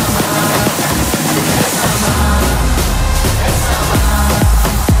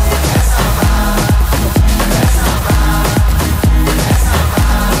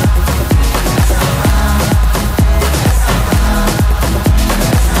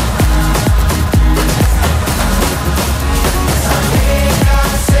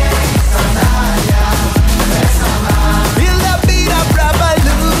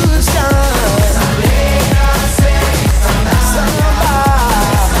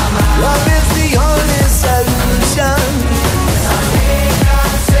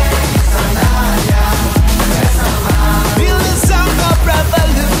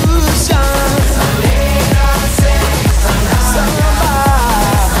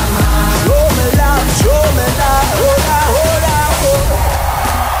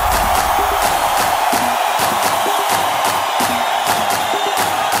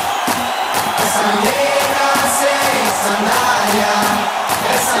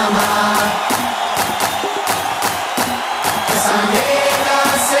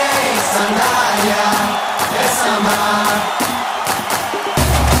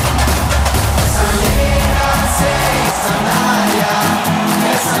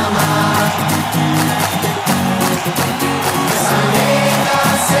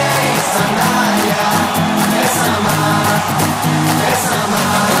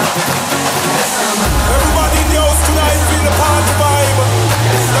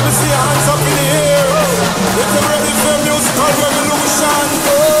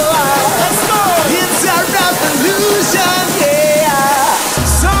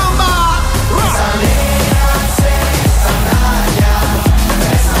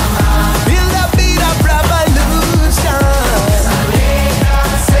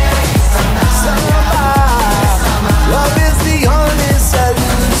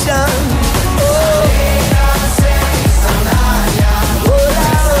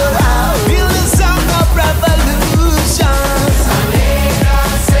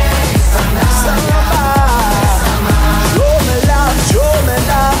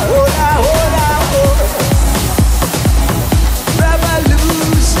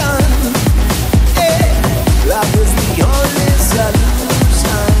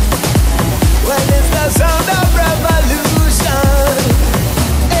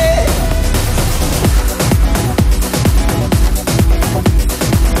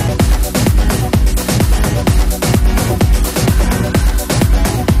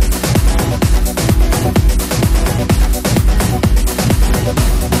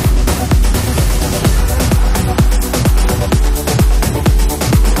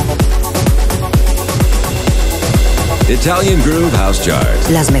 Italian Groove House Chart.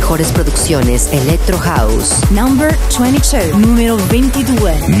 Las mejores producciones Electro House. Number 22. Numero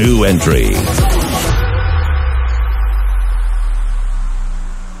 22. New entry.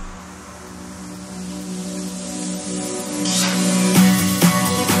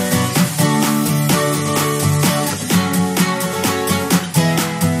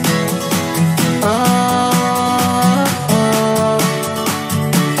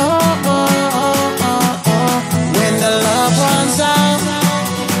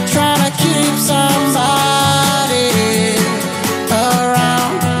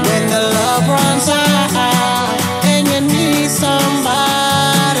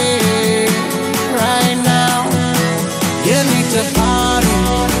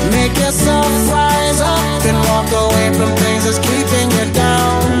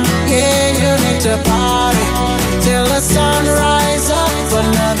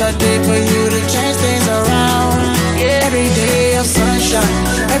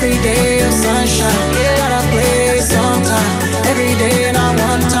 Every day of sunshine, gotta play sometime. Every day, not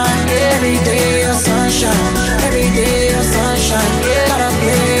one time. Every day of sunshine, every day of sunshine, gotta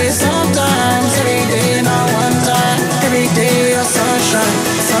play sometimes. Every day, not one time. Every day of sunshine,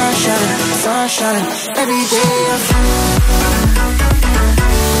 sunshine, sunshine. Every day of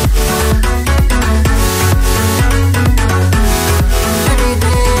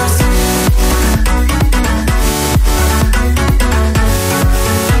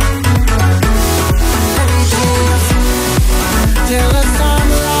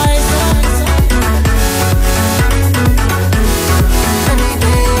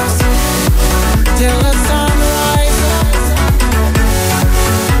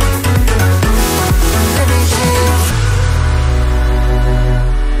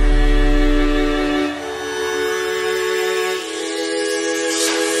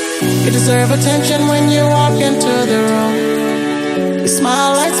You deserve attention when you walk into the room. Your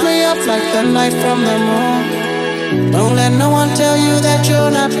smile lights me up like the light from the moon. Don't let no one tell you that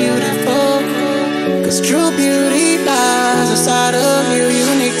you're not beautiful, 'cause true beauty lies inside of you. You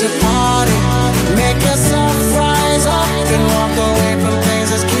need to party, make yourself rise up and walk away from things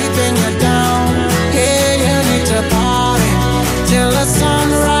that's keeping you down. Yeah, you need to party till the sun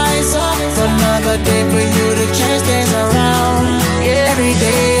rises up. Another day for you to change things around. Every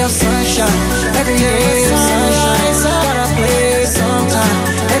day of sunshine, every day of sunshine, gotta play sometime.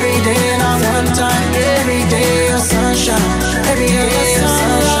 Every day, not one time. Every day of sunshine, every day of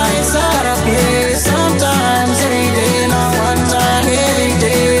sunshine, gotta play sometimes. Every day, not one time. Every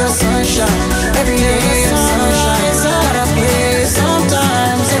day of sunshine, every day of sunshine, gotta play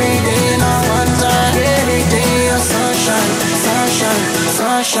sometimes. Every day, not one time. Every day of sunshine, sunshine,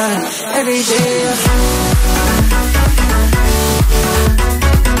 sunshine. Every day of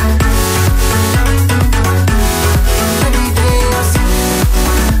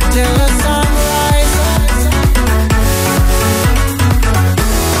till the sun rises.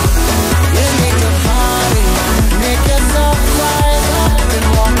 You need to party, make yourself rise up and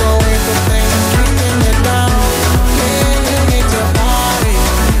walk away from things keeping you down. Yeah, you need to party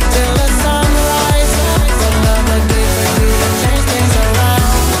till the sun rises. Another day for you to change things around.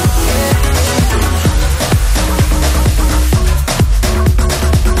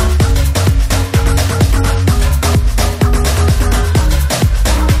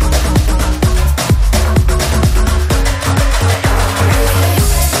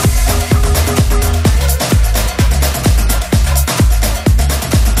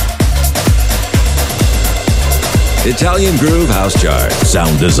 Italian Groove House Chart.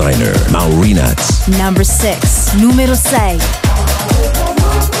 Sound designer, Maurinats. Number 6. Numero 6.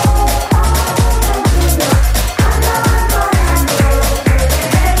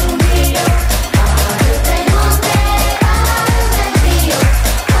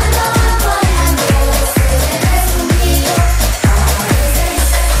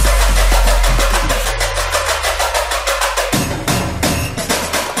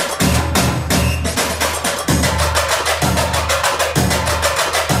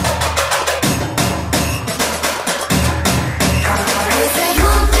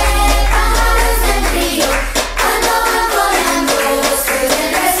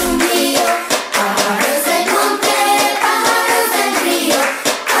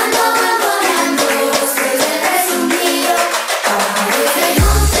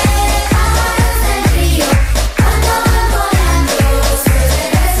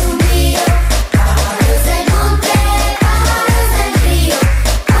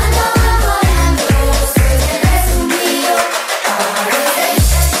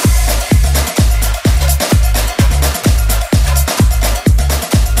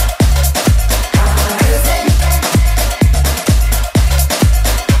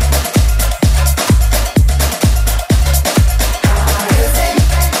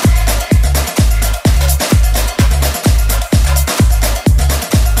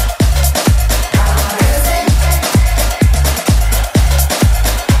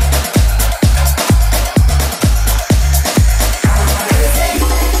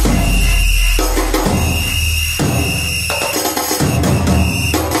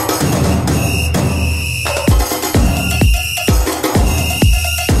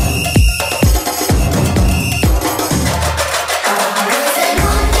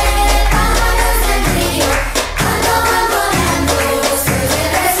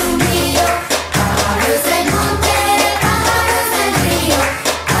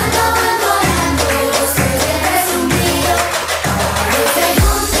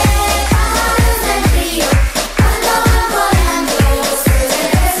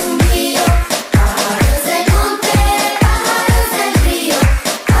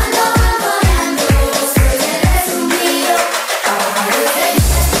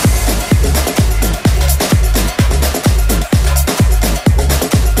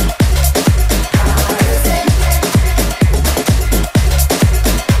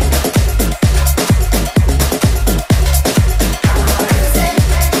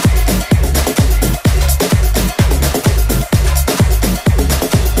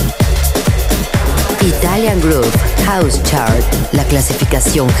 Italian Groove House Chart, la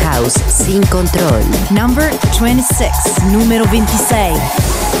clasificación house sin control. Number 26, número 26.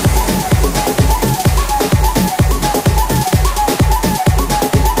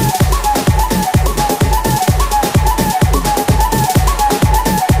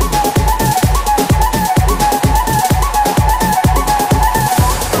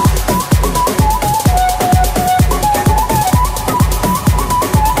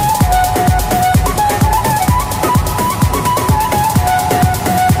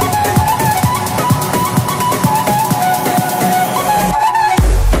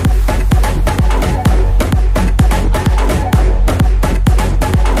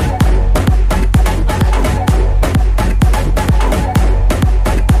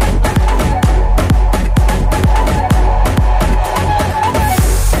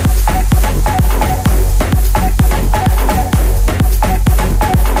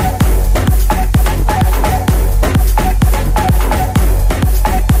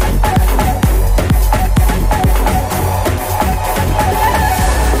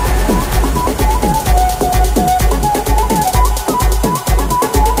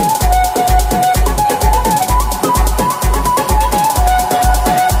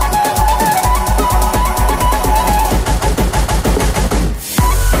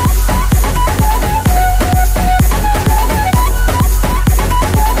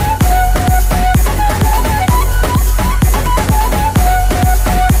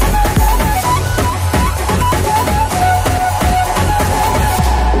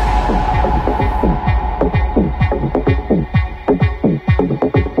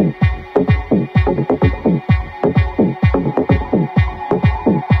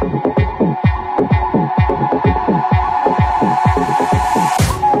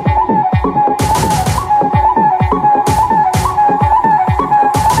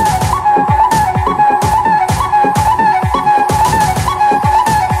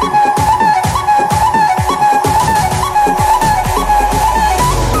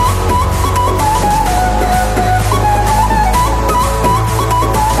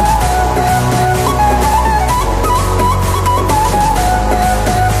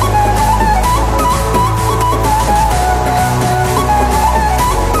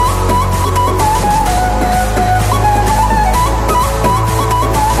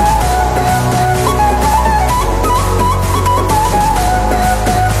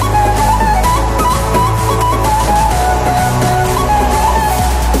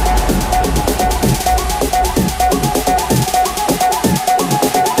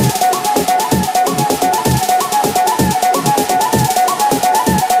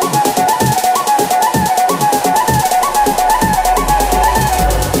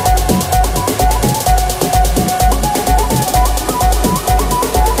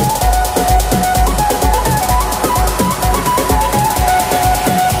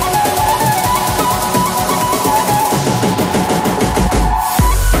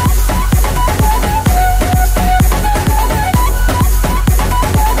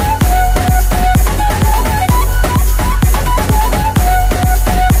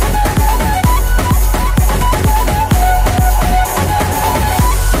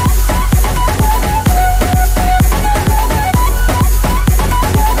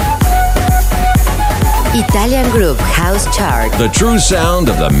 Italian Groove House Chart. The true sound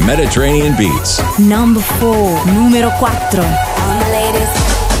of the Mediterranean beats. Number 4, número 4.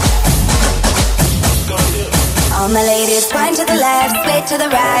 All my ladies, wind to the left, sway to the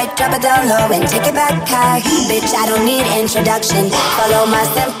right, drop it down low and take it back high. Bitch, I don't need introduction, follow my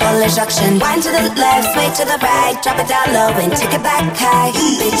simple instruction. Wind to the left, sway to the right, drop it down low and take it back high.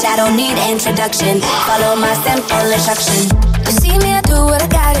 Bitch, I don't need introduction, follow my simple instruction. You see me, I do what I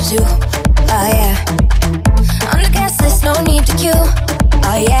gotta do, oh yeah. On the gas list, no need to queue,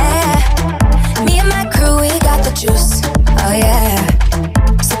 oh yeah. Me and my crew, we got the juice, oh yeah.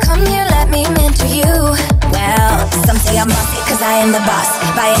 So come here, let me mentor you. Well, some say I'm bossy, cause I am the boss.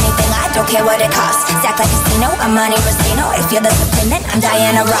 Buy anything, I don't care what it costs. Stack like a casino, I'm Monte Rustino. If you're the supreme, I'm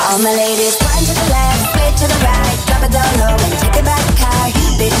Diana Ross. All my ladies, wind to the left, sway to the right, drop it down low and take it back high.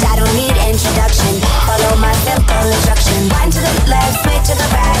 Bitch, I don't need introduction, follow my simple instruction. Wind to the left, sway to the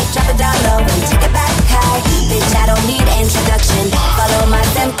right, drop it down low and take it back high. Bitch, I don't need introduction, follow my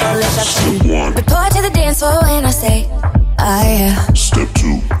simple instruction. Report to the dance floor when I say, oh yeah. Step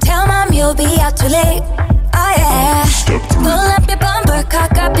 2. Tell mom you'll be out too late. Oh yeah. Step 3. Pull up your bumper,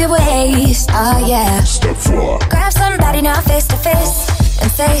 cock up your waist. Oh yeah. Step 4. Grab somebody now face to face and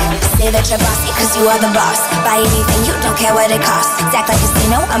say that you're bossy, cause you are the boss. Buy anything, you don't care what it costs. Stack like a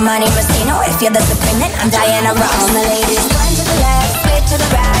casino, I'm Monte Rustino. If you're the supreme, then I'm Diana Ross. All my ladies, wind to the left, sway to the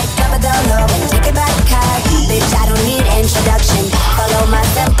right, drop it down low and take it back high.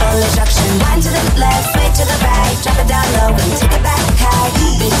 left, sway to the right, drop it down low and take it back high.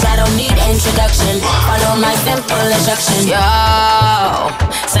 Bitch, I don't need introduction. Follow my simple instructions. Yo,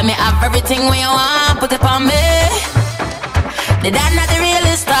 send me up everything when you want, put it on me. The dad not the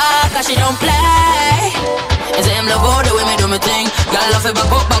realest star, cause she don't play. Is it him love all the way me do me thing? Y'all love it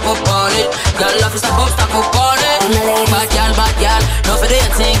back up on it. Y'all love it stack up on it. Bad girl, no for do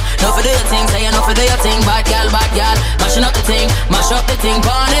your thing, no for do your thing. Say you no for do your thing, bad girl, mashing up the thing, mash up the thing,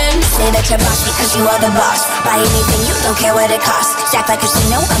 burning. Say that you're boss because you are the boss. Buy anything, you don't care what it costs. Stack like a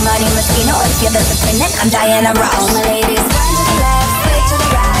casino, I'm Money Moschino. If you're disappointed, I'm Diana Ross. All my ladies, turn to the left, sway to the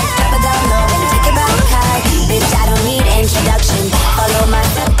right, drop it down low and take it back high. Bitch, I don't need introduction. Follow my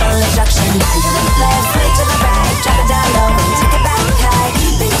simple instruction. Turn to the left, sway to the right, drop it down low and take it back high.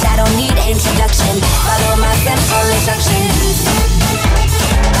 Bitch, I don't need introduction. Follow my simple instruction.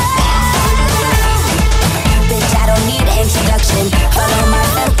 Bitch, I don't need introduction. Follow my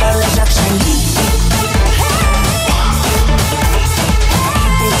simple instruction.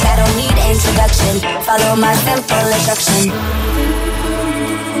 Bitch, I don't need introduction. Follow my simple instruction.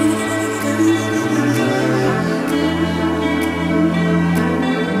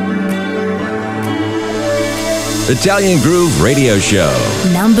 Italian Groove Radio Show.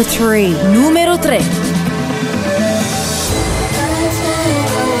 Number 3, numero 3.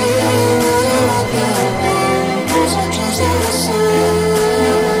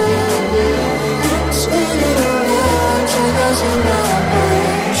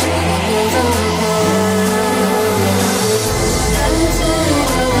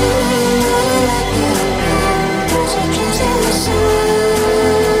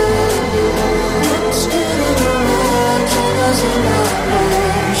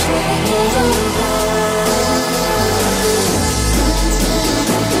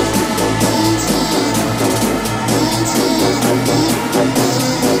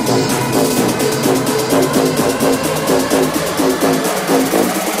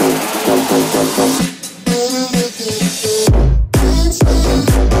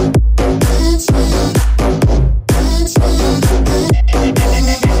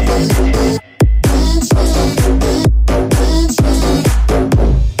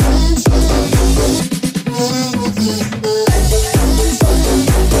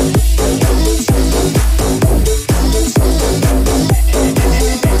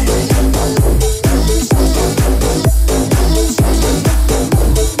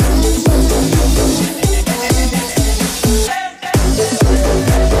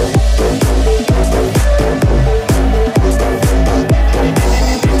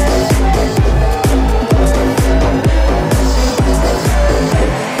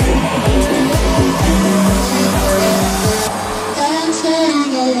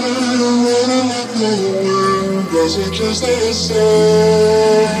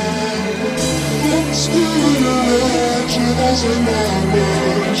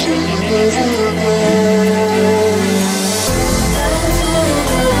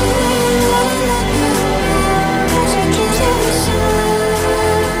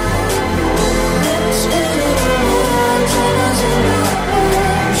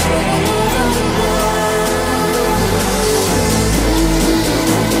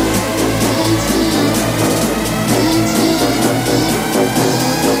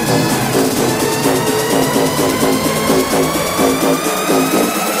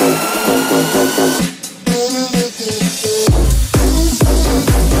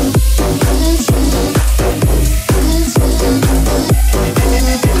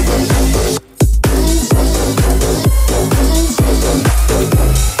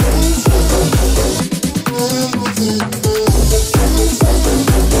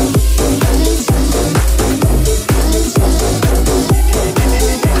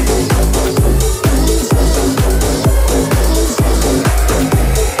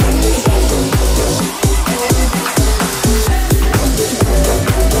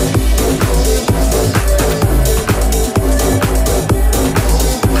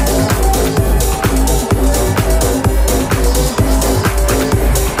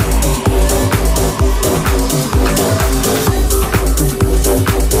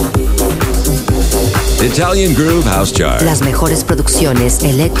 Italian Groove House Chart. Las mejores producciones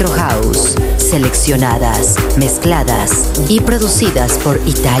Electro House, seleccionadas, mezcladas y producidas por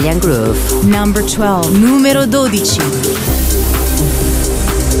Italian Groove. Number 12, numero 12.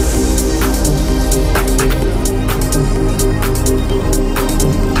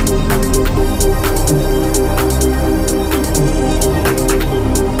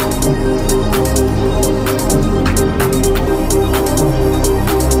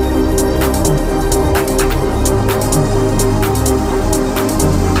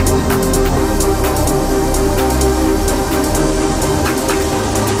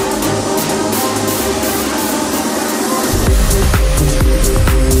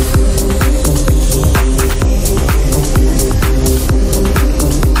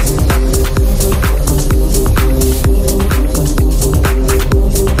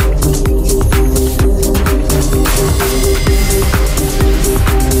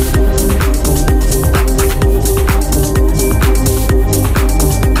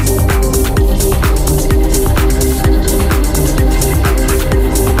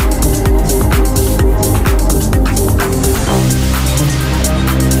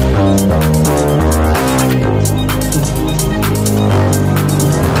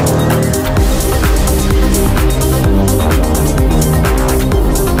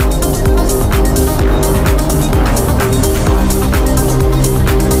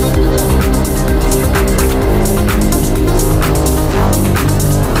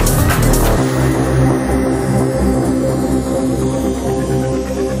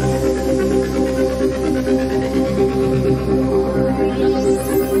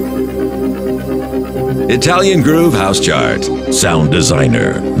 Italian Groove House Chart. Sound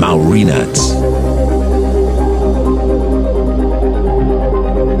designer, Maurinats.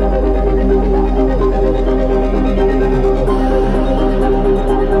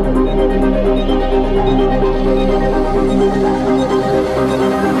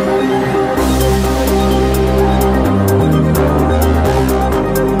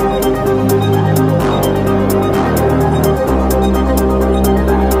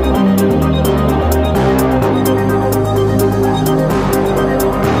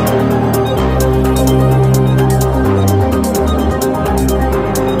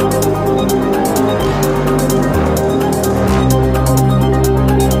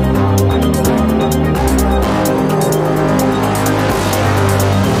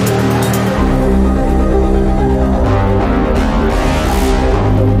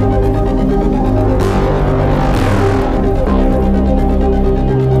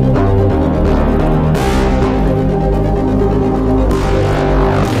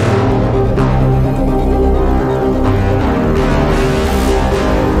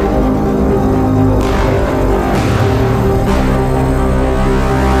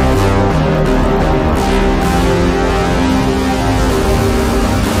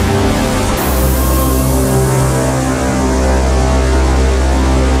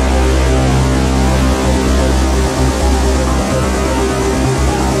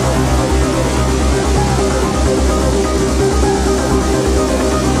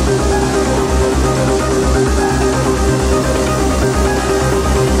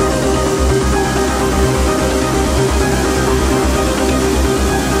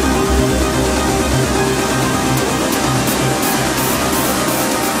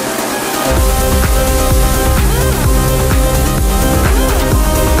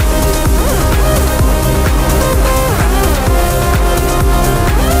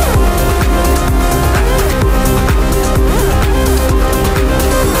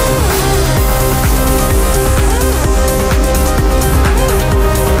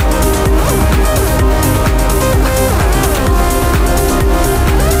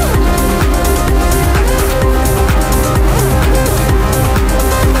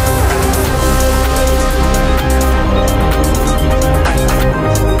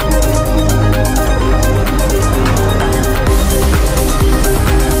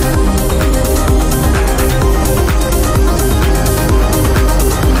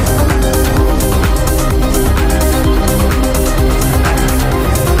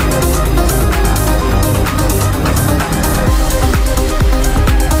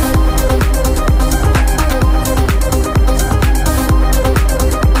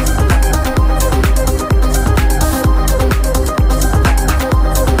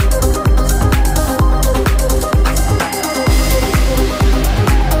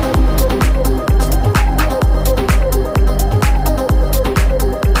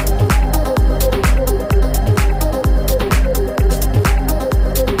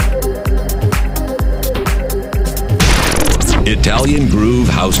 Italian Groove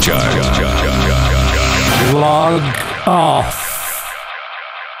House Chart. Log off.